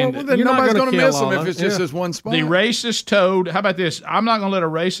 They're saying then nobody's going to miss them if it's just this one spot. The racist toad. How about this? I'm not going to let a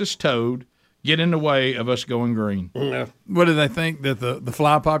racist toad get in the way of us going green. What do they think, that the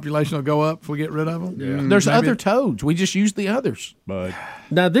fly population will go up if we get rid of them? Yeah. There's other toads. We just use the others. But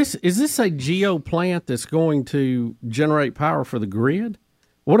now is this a geo plant that's going to generate power for the grid?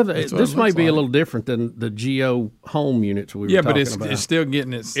 What are they? This may be a little different than the geo home units we were talking about. Yeah, but it's still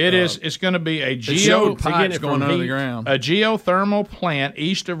getting its. It's going to be a pipes going under the ground. A geothermal plant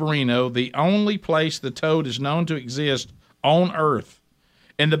east of Reno, the only place the toad is known to exist on Earth.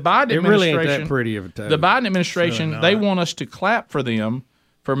 And the Biden administration, really ain't that pretty of a toad. The Biden administration, they want us to clap for them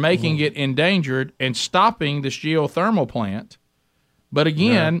for making it endangered and stopping this geothermal plant. But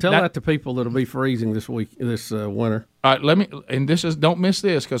again, tell that to people that'll be freezing this winter. All right, don't miss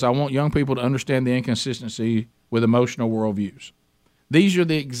this, because I want young people to understand the inconsistency with emotional worldviews. These are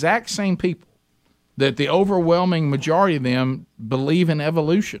the exact same people that the overwhelming majority of them believe in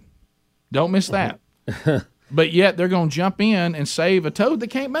evolution. Don't miss that. But yet they're going to jump in and save a toad that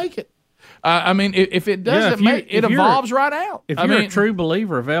can't make it. I mean, if it doesn't it evolves right out. If you're a true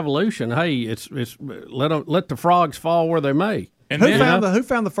believer of evolution, hey, it's let the frogs fall where they may. And who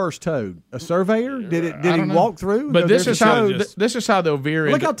found the first toad? A surveyor? Did he walk through? But this is how they'll veer.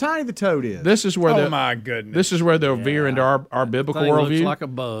 Look how tiny the toad is. This is where my goodness. This is where they'll veer into our biblical worldview. Looks like a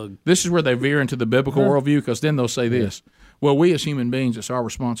bug. This is where they veer into the biblical worldview, because then they'll say this. Well, we as human beings, it's our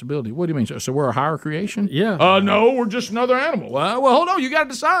responsibility. What do you mean? So we're a higher creation? Yeah. No, we're just another animal. Well, hold on. You got to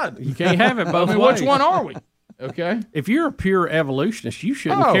decide. You can't have it both ways. Which one are we? Okay. If you're a pure evolutionist, you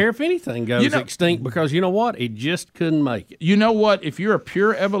shouldn't care if anything goes extinct, because you know what? It just couldn't make it. You know what? If you're a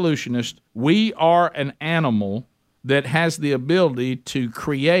pure evolutionist, we are an animal that has the ability to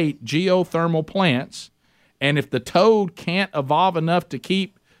create geothermal plants, and if the toad can't evolve enough to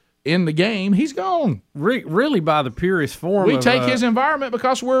keep in the game, he's gone. Really, by the purest form, we take his environment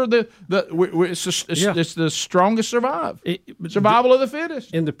because we're it's the strongest survival of the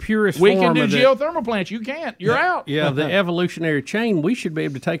fittest. In the purest we form, can do geothermal plants. You can't. You're out. Yeah, the evolutionary chain. We should be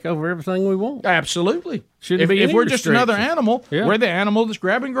able to take over everything we want. Absolutely. If we're just another animal, we're the animal that's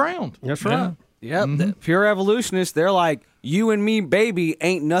grabbing ground. That's right. Yep, the pure evolutionists, they're like, you and me, baby,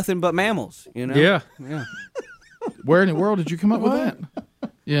 ain't nothing but mammals, you know? Yeah. Where in the world did you come up with that?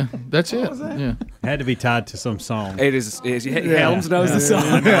 Yeah, that's it. Yeah, had to be tied to some song. It is Helms knows the song.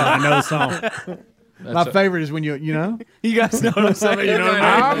 I know the song. My favorite is when you know. You guys know what I'm saying. You know what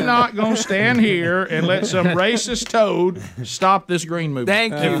I'm not going to stand here and let some racist toad stop this green movie.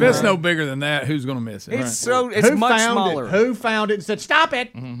 Thank you. If it's no bigger than that, who's going to miss it? It's much smaller. Who found it and said, "Stop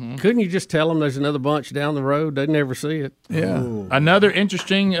it"? Couldn't you just tell them there's another bunch down the road? They'd never see it. Yeah. Ooh. Another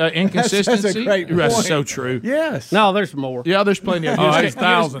interesting inconsistency. That's a great point. That's so true. Yes. No, there's more. Yeah, there's plenty of there's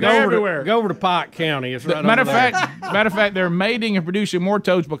thousands. Go over to Pike County. It's right matter over there. Matter of fact, they're mating and producing more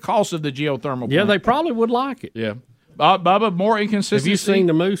toads because of the geothermal plant. Yeah, they probably would like it. Yeah. Bubba, more inconsistency. Have you seen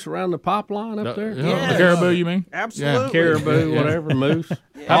the moose around the pipeline up there? The caribou, you mean? Absolutely. Yeah, caribou, whatever, moose.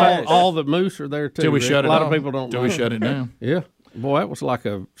 All the moose are there, too. Till we shut it down. A lot of people don't Till we shut it down. Yeah. Boy, that was like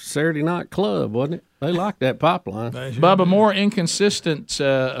a Saturday night club, wasn't it? They liked that pipeline. Bubba, more inconsistent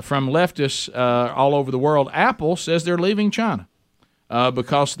from leftists all over the world. Apple says they're leaving China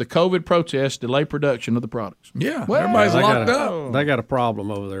because the COVID protests delay production of the products. Yeah, well, everybody's locked up. They got a problem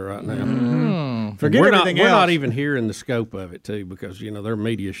over there right now. Forget everything else. We're not even hearing the scope of it, too, because, their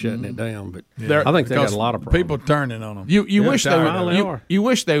media's shutting it down. But I think they got a lot of problems. People turning on them. You wish they would. You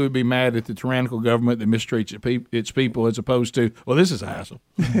wish they would be mad at the tyrannical government that mistreats its people, as opposed to, well, this is a hassle.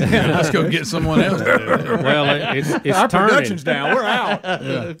 Let's go get someone else to do it. Well, it's our turning. production's down. We're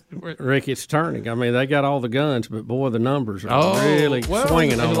out. Rick, it's turning. I mean, they got all the guns, but boy, the numbers are really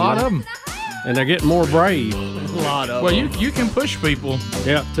swinging on a lot of them. And they're getting more brave. A lot of them. them. You can push people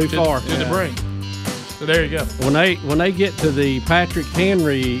too far to the brink. So there you go. When they get to the Patrick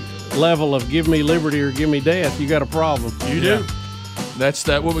Henry level of give me liberty or give me death, you got a problem. You do. That's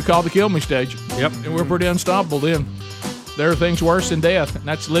what we call the kill me stage. Yep. And we're pretty unstoppable then. There are things worse than death, and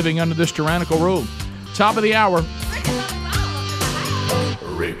that's living under this tyrannical rule. Top of the hour.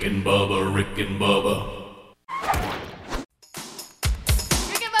 Rick and Bubba, Rick and Bubba.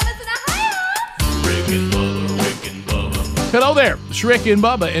 Hello there, it's Rick and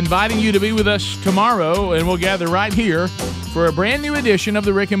Bubba inviting you to be with us tomorrow, and we'll gather right here for a brand new edition of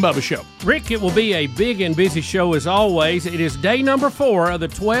the Rick and Bubba Show. Rick, it will be a big and busy show as always. It is day number 4 of the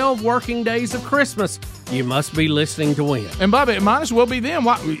 12 working days of Christmas. You must be listening to win. And Bubba, it might as well be them.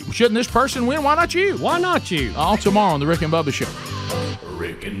 Why shouldn't this person win? Why not you? Why not you? All tomorrow on the Rick and Bubba Show.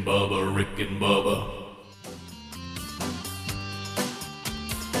 Rick and Bubba, Rick and Bubba.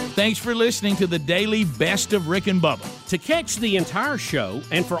 Thanks for listening to the daily best of Rick and Bubba. To catch the entire show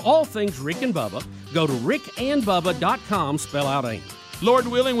and for all things Rick and Bubba, go to rickandbubba.com, spell out AIM. Lord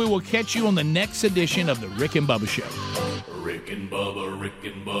willing, we will catch you on the next edition of the Rick and Bubba Show. Rick and Bubba, Rick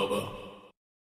and Bubba.